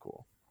is kind of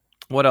cool.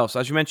 What else?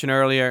 As you mentioned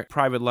earlier,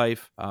 private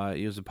life.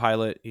 He was a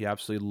pilot. He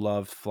absolutely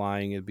loved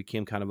flying. It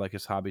became kind of like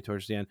his hobby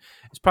towards the end.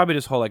 It's probably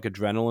this whole like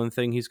adrenaline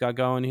thing he's got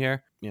going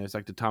here. It's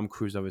like the Tom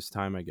Cruise of his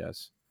time, I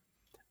guess.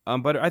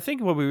 But I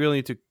think what we really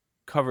need to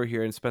cover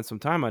here and spend some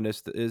time on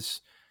this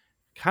is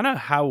kind of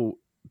how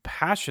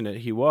passionate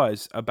he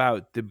was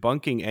about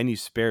debunking any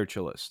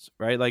spiritualists,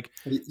 right? Like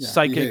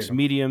psychics,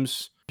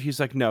 mediums. He's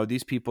like, no,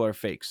 these people are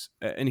fakes.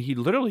 And he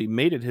literally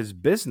made it his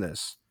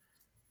business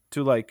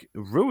to like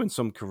ruin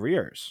some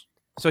careers.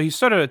 So he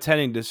started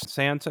attending this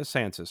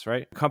seances,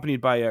 right?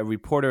 Accompanied by a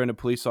reporter and a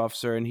police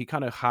officer, and he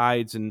kind of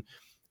hides and,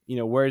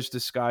 wears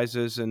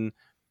disguises, and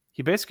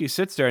he basically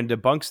sits there and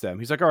debunks them.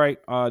 He's like, all right,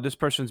 this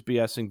person's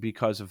BSing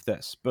because of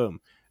this, boom.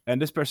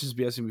 And this person's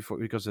BSing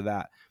because of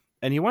that.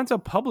 And he winds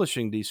up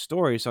publishing these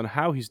stories on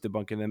how he's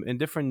debunking them in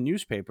different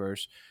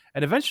newspapers.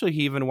 And eventually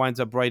he even winds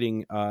up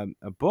writing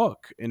a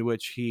book in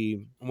which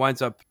he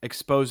winds up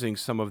exposing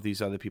some of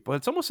these other people.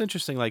 It's almost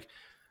interesting, like,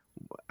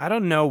 I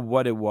don't know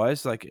what it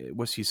was. Like,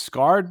 was he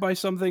scarred by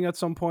something at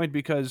some point?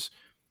 Because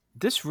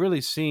this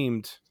really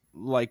seemed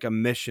like a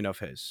mission of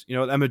his.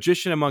 A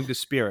magician among the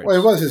spirits. Well,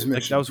 it was his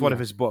mission. Like, that was one of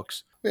his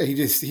books. Yeah, he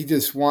just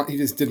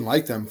didn't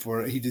like them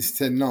for it. He just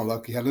said no.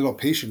 Look, he had little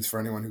patience for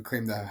anyone who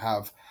claimed to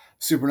have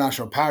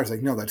supernatural powers.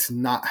 Like, no, that's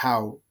not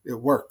how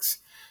it works.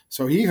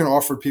 So he even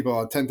offered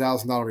people a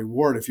 $10,000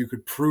 reward if you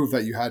could prove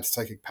that you had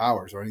psychic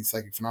powers or any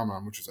psychic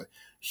phenomenon, which was a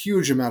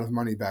huge amount of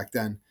money back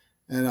then.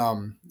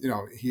 And,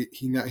 he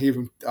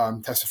even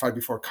testified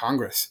before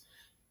Congress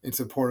in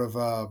support of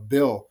a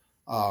bill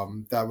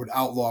that would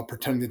outlaw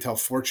pretending to tell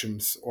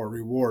fortunes or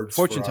rewards.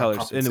 Fortune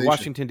tellers in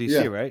Washington,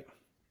 D.C., right?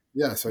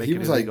 Yeah, so he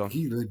was illegal.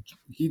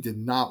 He did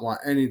not want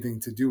anything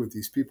to do with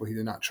these people. He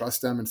did not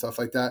trust them and stuff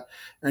like that.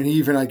 And he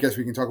even, I guess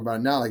we can talk about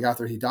it now, like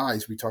after he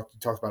dies, we talked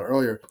about it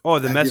earlier. Oh,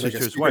 the message to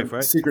his wife,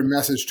 right? Secret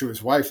message to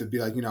his wife. It'd be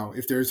like,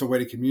 if there is a way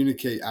to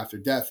communicate after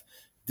death,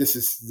 this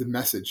is the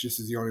message. This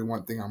is the only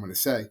one thing I'm going to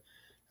say.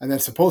 And then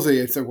supposedly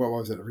it's like, what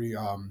was it?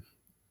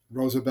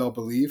 Roosevelt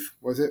Believe,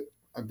 was it?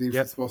 I believe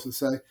it's supposed to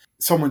say.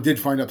 Someone did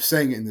find up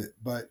saying it,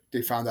 but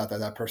they found out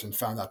that person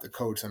found out the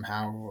code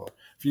somehow, or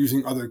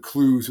using other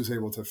clues was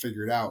able to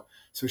figure it out.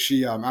 So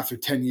she, after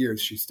 10 years,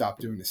 she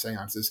stopped doing the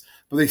seances.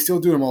 But they still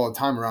do them all the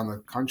time around the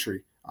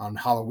country. On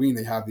Halloween,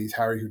 they have these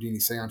Harry Houdini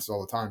seances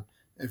all the time.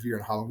 Every year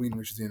on Halloween,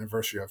 which is the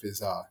anniversary of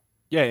his...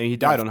 yeah, and he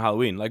died on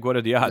Halloween. Like, what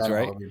are the odds,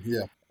 right?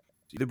 Yeah.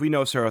 We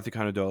know Sir Arthur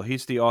Conan Doyle.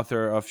 He's the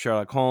author of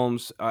Sherlock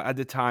Holmes. At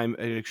the time,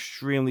 an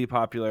extremely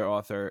popular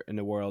author in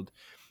the world.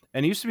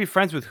 And he used to be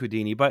friends with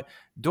Houdini. But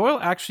Doyle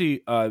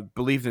actually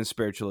believed in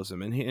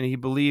spiritualism. And he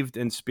believed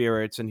in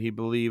spirits. And he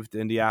believed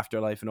in the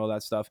afterlife and all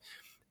that stuff.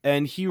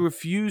 And he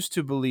refused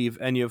to believe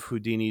any of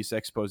Houdini's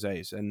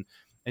exposés. And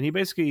he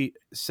basically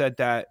said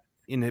that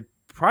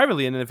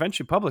privately and then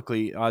eventually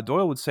publicly,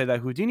 Doyle would say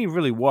that Houdini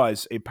really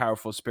was a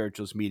powerful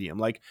spiritualist medium.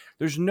 Like,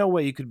 there's no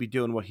way he could be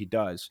doing what he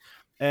does.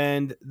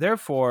 And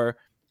therefore,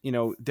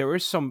 there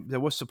was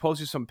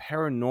supposedly some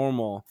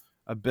paranormal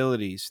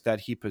abilities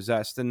that he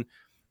possessed. And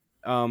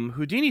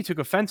Houdini took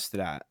offense to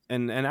that.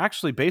 And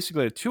actually,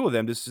 basically, the two of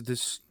them,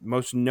 this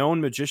most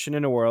known magician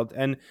in the world,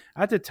 and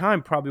at the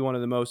time, probably one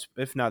of the most,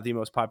 if not the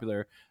most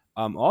popular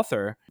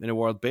author in the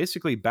world,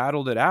 basically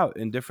battled it out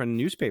in different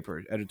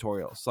newspaper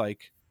editorials.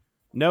 Like,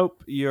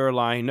 nope, you're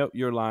lying. Nope,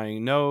 you're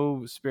lying.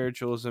 No,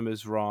 spiritualism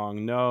is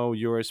wrong. No,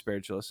 you're a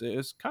spiritualist. It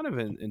was kind of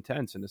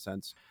intense in a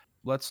sense.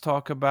 Let's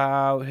talk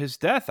about his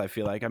death. I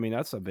feel like,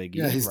 that's a big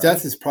his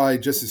death is probably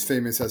just as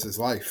famous as his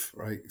life,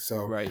 right?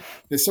 So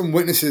there's some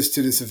witnesses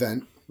to this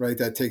event, right,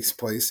 that takes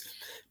place,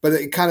 but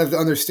it kind of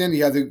understand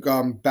you have to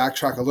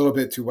backtrack a little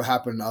bit to what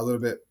happened a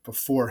little bit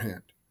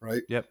beforehand,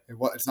 right? Yep.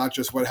 It's not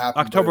just what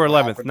happened. October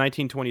 11th,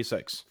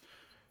 1926.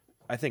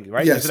 I think,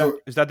 right? Yeah.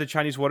 Is that the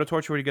Chinese water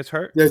torch where he gets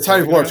hurt? Yeah, the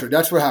Chinese water torch.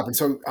 That's what happened.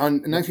 So in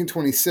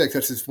 1926,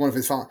 that's one of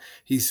his.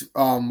 He's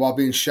while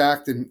being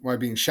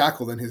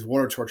shackled in his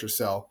water torture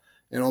cell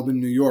in Albany,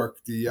 New York,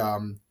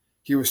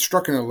 he was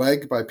struck in the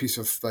leg by a piece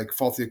of like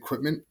faulty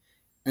equipment,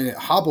 and it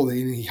hobbled.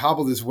 And he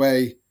hobbled his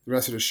way the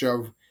rest of the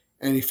show,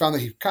 and he found that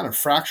he kind of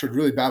fractured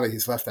really badly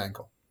his left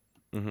ankle.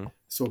 Mm-hmm.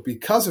 So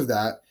because of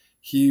that,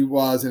 he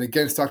was, and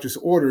against doctor's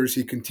orders,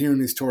 he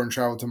continued his tour and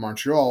traveled to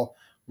Montreal,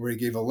 where he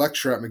gave a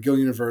lecture at McGill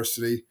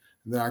University.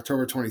 And then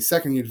October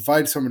 22nd, he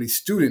invited some of these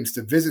students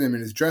to visit him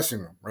in his dressing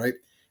room, right,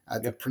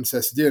 at the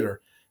Princess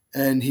Theater.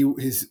 And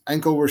his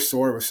ankle was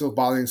sore, it was still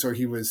bothering, so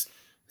he was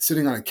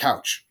sitting on a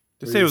couch.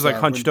 They say it was like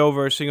hunched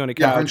over, sitting on a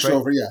couch. Yeah, hunched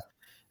over, yeah.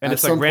 And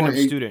it's like random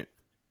student.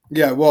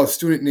 Yeah, well, a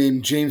student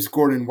named James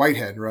Gordon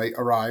Whitehead, right,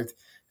 arrived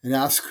and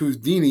asked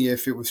Houdini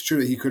if it was true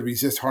that he could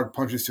resist hard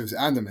punches to his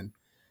abdomen.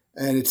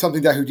 And it's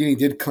something that Houdini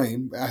did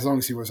claim, as long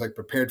as he was like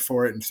prepared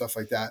for it and stuff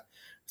like that.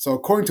 So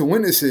according to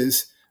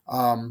witnesses,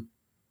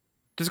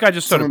 this guy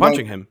just started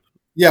punching him.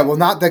 Yeah, well,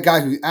 not that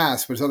guy who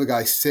asked, but this other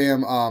guy,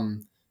 Sam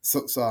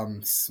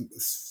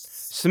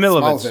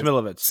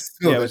Smilovitz.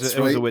 Yeah, it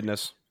was a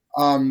witness.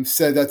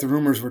 Said that the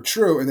rumors were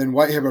true, and then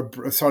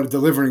Whitehead started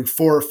delivering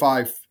 4 or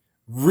 5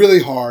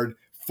 really hard,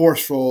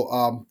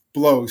 forceful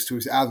blows to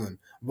his abdomen.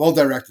 Well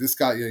directed. This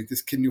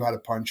kid knew how to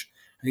punch.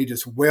 and he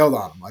just wailed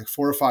on him like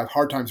 4 or 5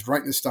 hard times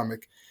right in the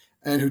stomach.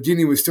 And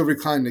Houdini was still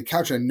reclining on the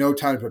couch and had no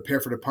time to prepare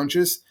for the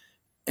punches.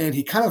 And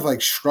he kind of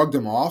like shrugged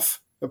him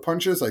off the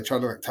punches, like tried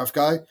to look like a tough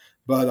guy.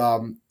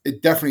 But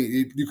it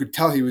definitely, you could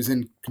tell he was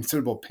in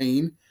considerable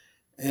pain.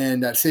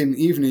 And that same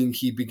evening,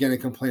 he began to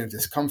complain of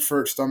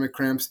discomfort, stomach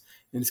cramps,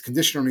 and his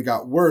condition only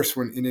got worse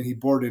and then he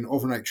boarded an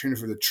overnight trainer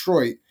for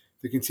Detroit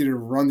to continue to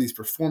run these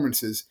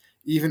performances,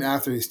 even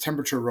after his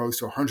temperature rose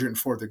to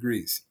 104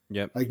 degrees.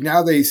 Yep. Like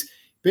nowadays,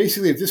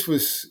 basically, if this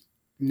was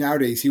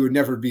nowadays, he would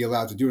never be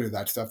allowed to do any of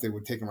that stuff. They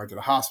would take him right to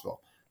the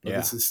hospital. But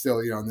this is still,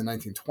 in the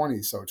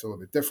 1920s, so it's a little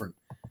bit different.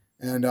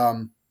 And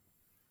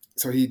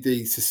so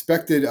they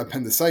suspected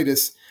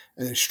appendicitis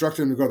and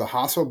instructed him to go to the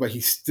hospital, but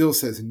he still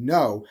says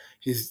no.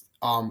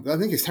 I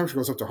think his temperature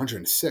goes up to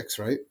 106,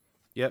 right?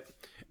 Yep.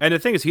 And the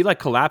thing is, he like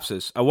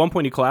collapses. At one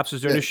point, he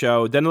collapses during the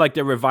show. Then like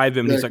they revive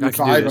him. And he's like, I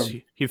can do this.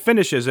 He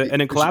finishes it and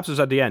then collapses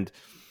at the end.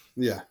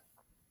 Yeah.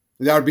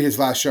 And that would be his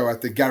last show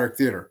at the Garrick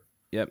Theater.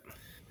 Yep.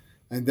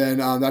 And then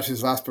that's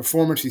his last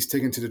performance. He's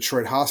taken to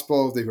Detroit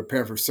Hospital. They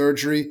prepare for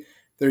surgery.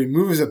 They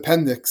remove his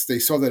appendix. They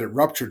saw that it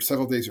ruptured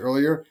several days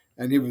earlier.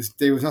 And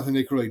there was nothing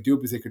they could really do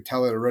because they could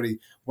tell it already.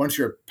 Once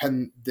your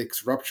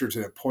appendix ruptures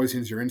and it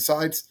poisons your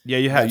insides. Yeah,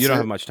 you don't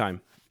have much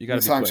time. You got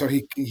to be quick. So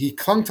he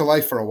clung to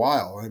life for a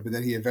while, but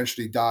then he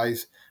eventually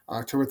dies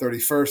on October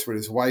 31st with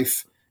his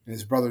wife and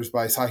his brothers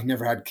by his side. He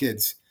never had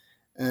kids.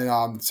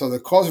 And so the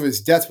cause of his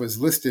death was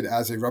listed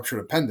as a ruptured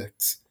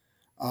appendix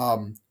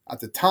at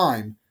the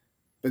time.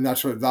 And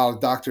that's what a lot of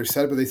doctors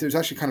said. But they said it's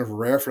actually kind of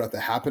rare for that to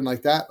happen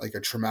like that, like a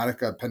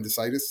traumatic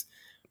appendicitis.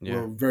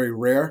 Were very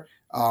rare.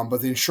 But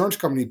the insurance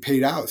company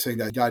paid out saying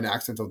that he died an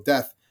accidental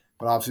death.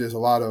 But obviously there's a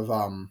lot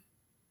of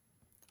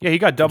he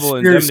got double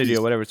indemnity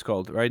or whatever it's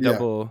called, right?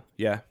 Double,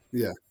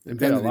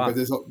 indemnity. But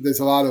there's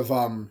a lot of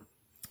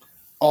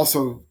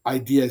also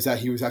ideas that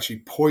he was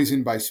actually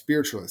poisoned by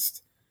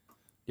spiritualists.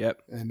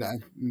 Yep. And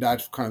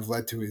that kind of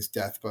led to his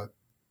death, but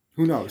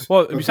who knows?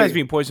 Well, besides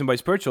being poisoned by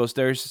spiritualists,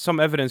 there's some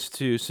evidence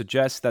to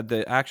suggest that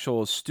the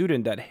actual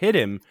student that hit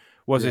him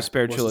was a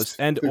spiritualist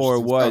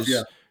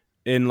was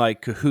in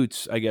like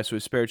cahoots, I guess,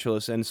 with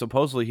spiritualists, and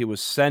supposedly he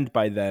was sent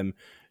by them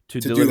to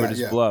deliver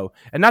this blow,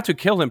 and not to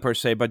kill him per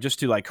se, but just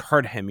to like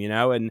hurt him,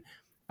 and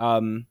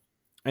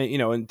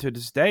to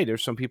this day,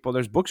 there's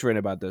books written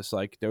about this.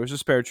 Like there was a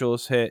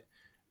spiritualist hit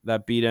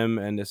that beat him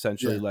and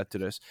essentially led to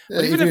this.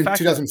 But even in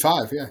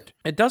 2005,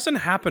 it doesn't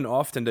happen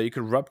often that you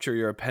could rupture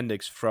your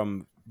appendix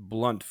from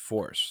blunt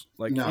force.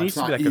 Like it needs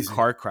to be like a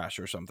car crash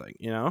or something,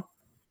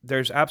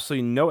 There's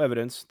absolutely no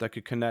evidence that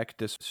could connect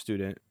this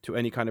student to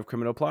any kind of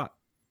criminal plot.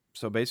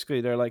 So basically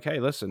they're like, hey,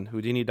 listen,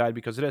 Houdini died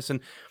because of this. And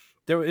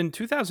there in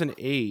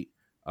 2008,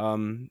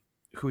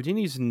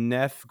 Houdini's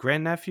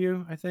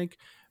grandnephew, I think,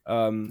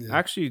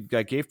 actually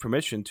gave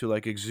permission to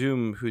like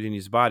exhume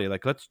Houdini's body.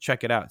 Like, let's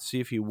check it out,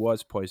 see if he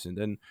was poisoned.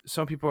 And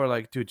some people are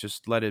like, dude,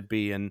 just let it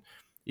be. And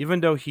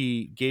even though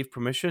he gave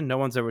permission, no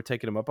one's ever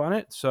taken him up on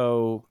it.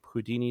 So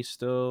Houdini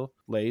still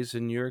lays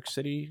in New York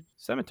City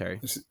Cemetery.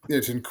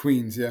 It's in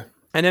Queens, yeah.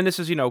 And then this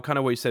is, kind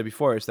of what you said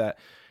before, is that,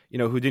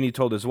 Houdini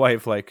told his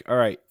wife, like, all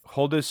right,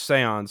 hold this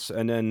seance.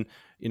 And then,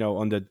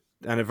 on the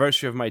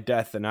anniversary of my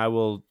death, and I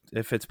will,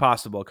 if it's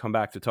possible, come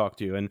back to talk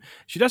to you. And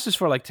she does this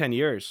for like 10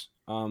 years.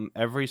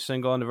 Every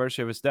single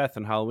anniversary of his death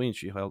on Halloween,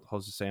 she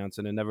holds a seance,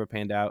 and it never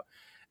panned out.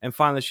 And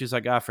finally, she's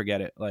like, forget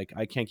it. Like,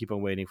 I can't keep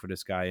on waiting for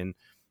this guy. And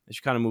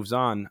she kind of moves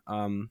on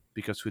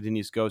because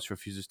Houdini's ghost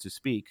refuses to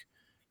speak.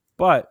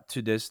 But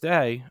to this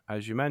day,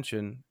 as you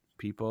mentioned,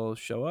 people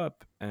show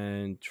up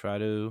and try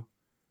to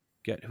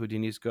get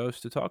Houdini's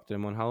ghost to talk to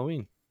him on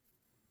Halloween.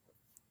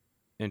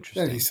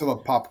 Interesting. Yeah, he's still a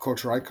pop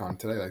culture icon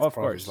today. Like, of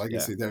course, his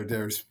legacy.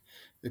 There's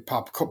a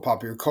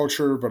popular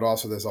culture, but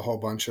also there's a whole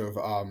bunch of.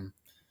 I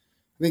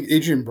think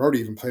Adrian Brody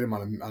even played him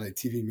on a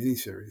TV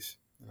miniseries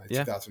in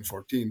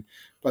 2014.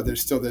 But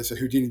there's a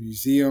Houdini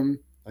museum.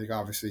 Like,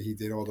 obviously, he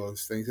did all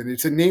those things, and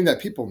it's a name that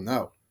people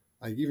know.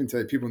 Like, even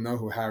today, people know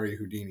who Harry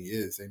Houdini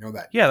is. They know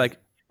that. Yeah, like.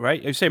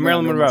 Right? You say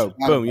Marilyn Monroe,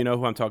 boom, you know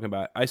who I'm talking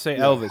about. I say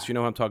Elvis, you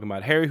know who I'm talking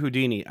about. Harry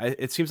Houdini,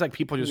 it seems like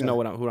people just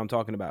know who I'm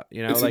talking about.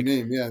 It's a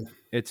name, yeah.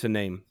 It's a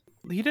name.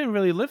 He didn't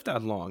really live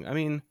that long. I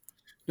mean,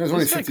 this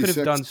guy could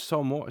have done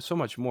so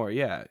much more,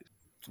 yeah.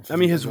 I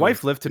mean, his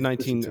wife lived to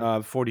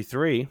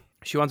 1943.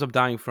 She winds up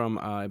dying from,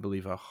 I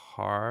believe, a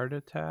heart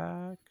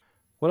attack.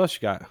 What else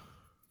you got?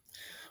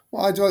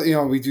 Well, I do,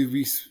 when we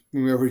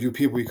do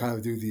people, we kind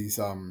of do these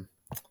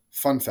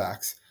fun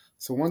facts.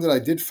 So one that I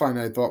did find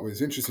that I thought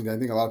was interesting, that I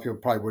think a lot of people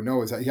probably would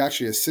know, is that he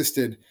actually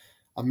assisted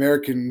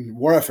American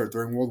war effort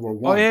during World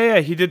War I. Oh,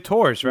 yeah. He did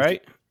tours,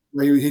 right?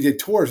 He did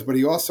tours, but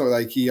he also,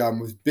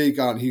 was big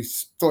on, he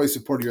totally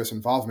supported U.S.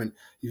 involvement,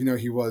 even though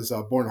he was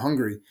born in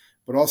Hungary.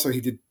 But also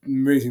he did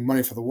raising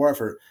money for the war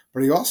effort.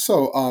 But he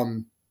also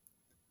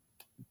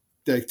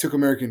took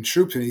American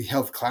troops and he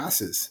held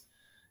classes.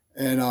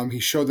 And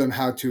he showed them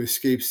how to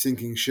escape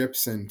sinking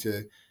ships and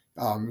to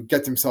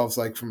get themselves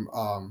from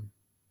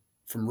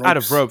ropes, out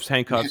of ropes,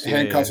 handcuffs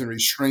and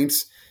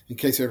restraints in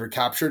case they were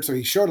captured. So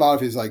he showed a lot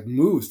of his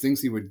moves,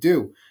 things he would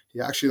do.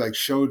 He actually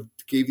showed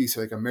gave these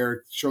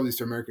to showed these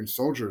to American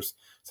soldiers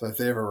so that if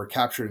they ever were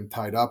captured and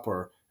tied up,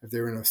 or if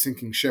they were in a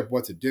sinking ship,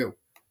 what to do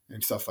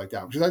and stuff like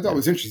that, which I thought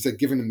was interesting. It's like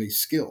giving them these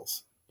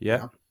skills. Yeah.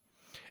 You know?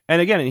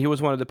 And again, he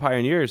was one of the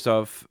pioneers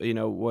of,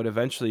 what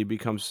eventually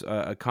becomes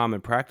a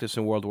common practice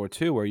in World War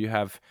II, where you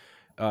have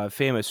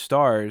famous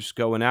stars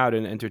going out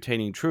and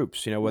entertaining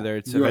troops, whether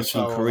it's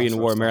eventually Korean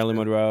War, Marilyn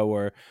Monroe,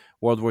 or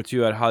World War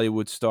II at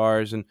Hollywood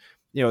stars. And,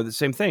 the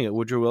same thing.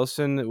 Woodrow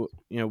Wilson,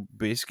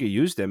 basically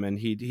used him. And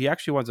he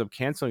actually winds up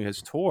canceling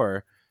his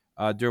tour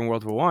during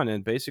World War I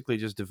and basically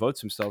just devotes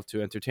himself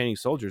to entertaining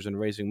soldiers and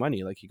raising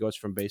money. Like he goes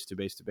from base to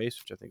base to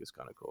base, which I think is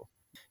kind of cool.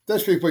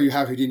 That's pretty cool. You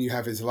have Houdini, you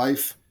have his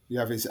life, you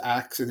have his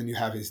acts, and then you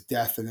have his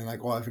death, and then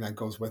everything that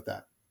goes with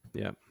that.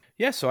 Yeah.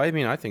 Yeah, so I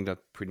think that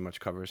pretty much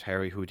covers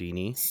Harry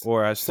Houdini,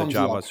 or as the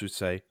Javas would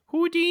say,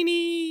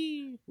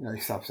 Houdini. Yeah,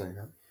 stop saying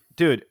that.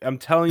 Dude, I'm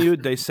telling you,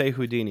 they say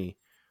Houdini.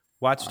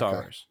 Watch Star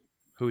Wars.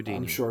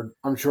 Houdini.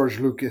 I'm George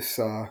Lucas.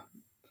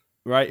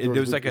 Right? It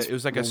was like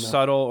a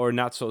subtle or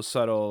not so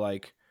subtle,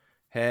 like,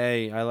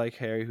 hey, I like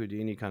Harry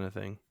Houdini kind of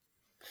thing.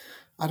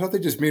 I thought they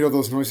just made all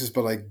those noises,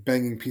 but like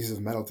banging pieces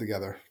of metal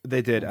together.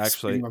 They did,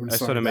 actually. I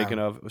saw the making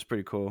of. It was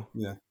pretty cool.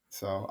 Yeah.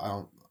 So I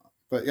don't.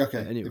 But okay,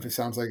 anyway. If it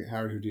sounds like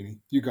Harry Houdini,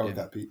 you go with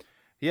that, Pete.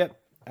 Yep,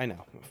 I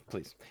know.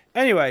 Please.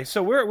 Anyway,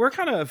 so we're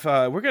kind of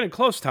we're getting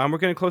close, Tom. We're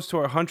getting close to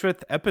our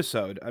 100th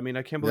episode. I mean,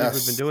 I can't believe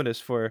we've been doing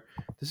this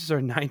this is our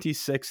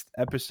 96th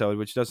episode,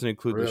 which doesn't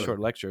include the short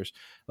lectures.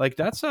 Like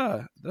that's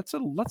a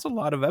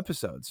lot of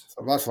episodes.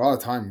 That's a lot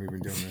of time we've been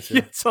doing this. Yeah.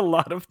 It's a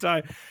lot of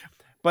time.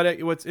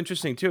 But what's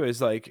interesting too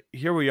is like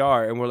here we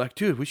are, and we're like,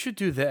 dude, we should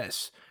do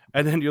this,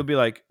 and then you'll be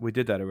like, we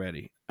did that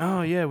already.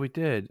 Oh yeah, we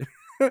did.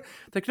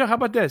 Like, no, how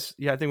about this?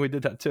 Yeah, I think we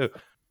did that too.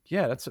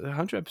 Yeah, that's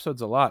 100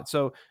 episodes, a lot.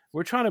 So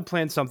we're trying to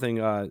plan something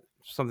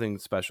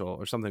special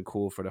or something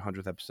cool for the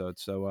 100th episode.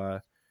 So,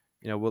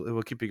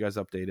 we'll keep you guys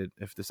updated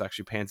if this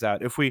actually pans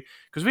out.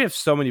 Because we have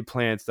so many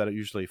plans that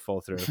usually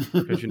fall through.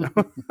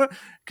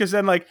 Because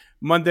then like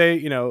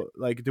Monday,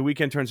 like the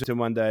weekend turns into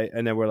Monday,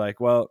 and then we're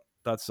like, well,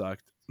 that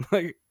sucked.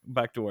 Like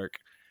back to work.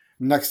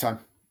 Next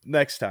time.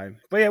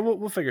 But yeah,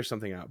 we'll figure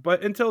something out.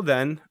 But until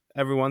then,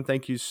 everyone,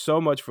 thank you so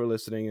much for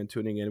listening and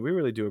tuning in. We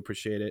really do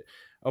appreciate it.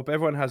 I hope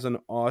everyone has an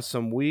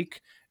awesome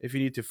week. If you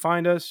need to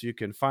find us, you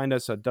can find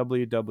us at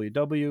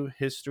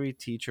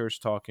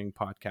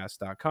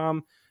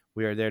www.historyteacherstalkingpodcast.com.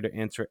 We are there to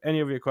answer any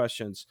of your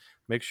questions.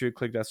 Make sure you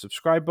click that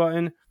subscribe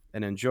button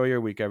and enjoy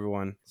your week,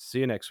 everyone. See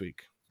you next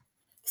week.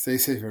 Stay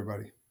safe,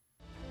 everybody.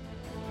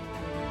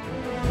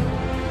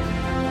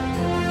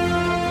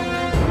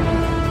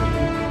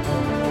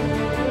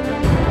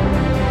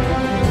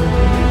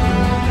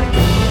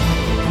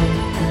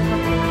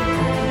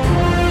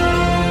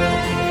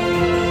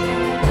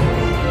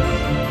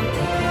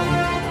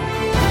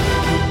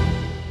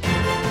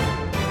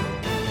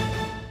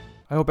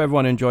 I hope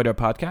everyone enjoyed our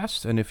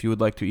podcast, and if you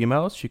would like to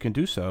email us, you can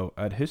do so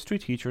at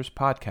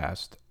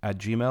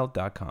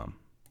historyteacherspodcast@gmail.com.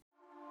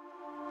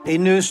 A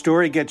news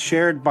story gets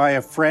shared by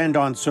a friend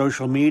on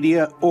social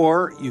media,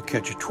 or you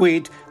catch a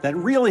tweet that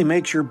really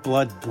makes your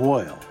blood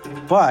boil.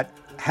 But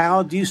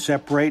how do you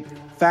separate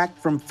fact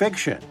from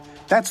fiction?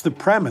 That's the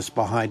premise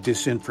behind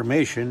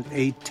Disinformation,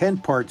 a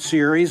 10-part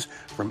series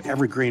from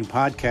Evergreen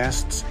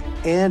Podcasts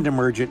and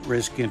Emergent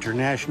Risk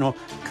International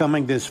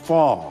coming this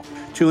fall.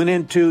 Tune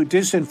into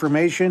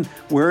Disinformation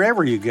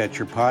wherever you get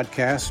your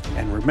podcasts.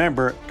 And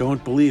remember,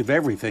 don't believe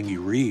everything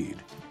you read.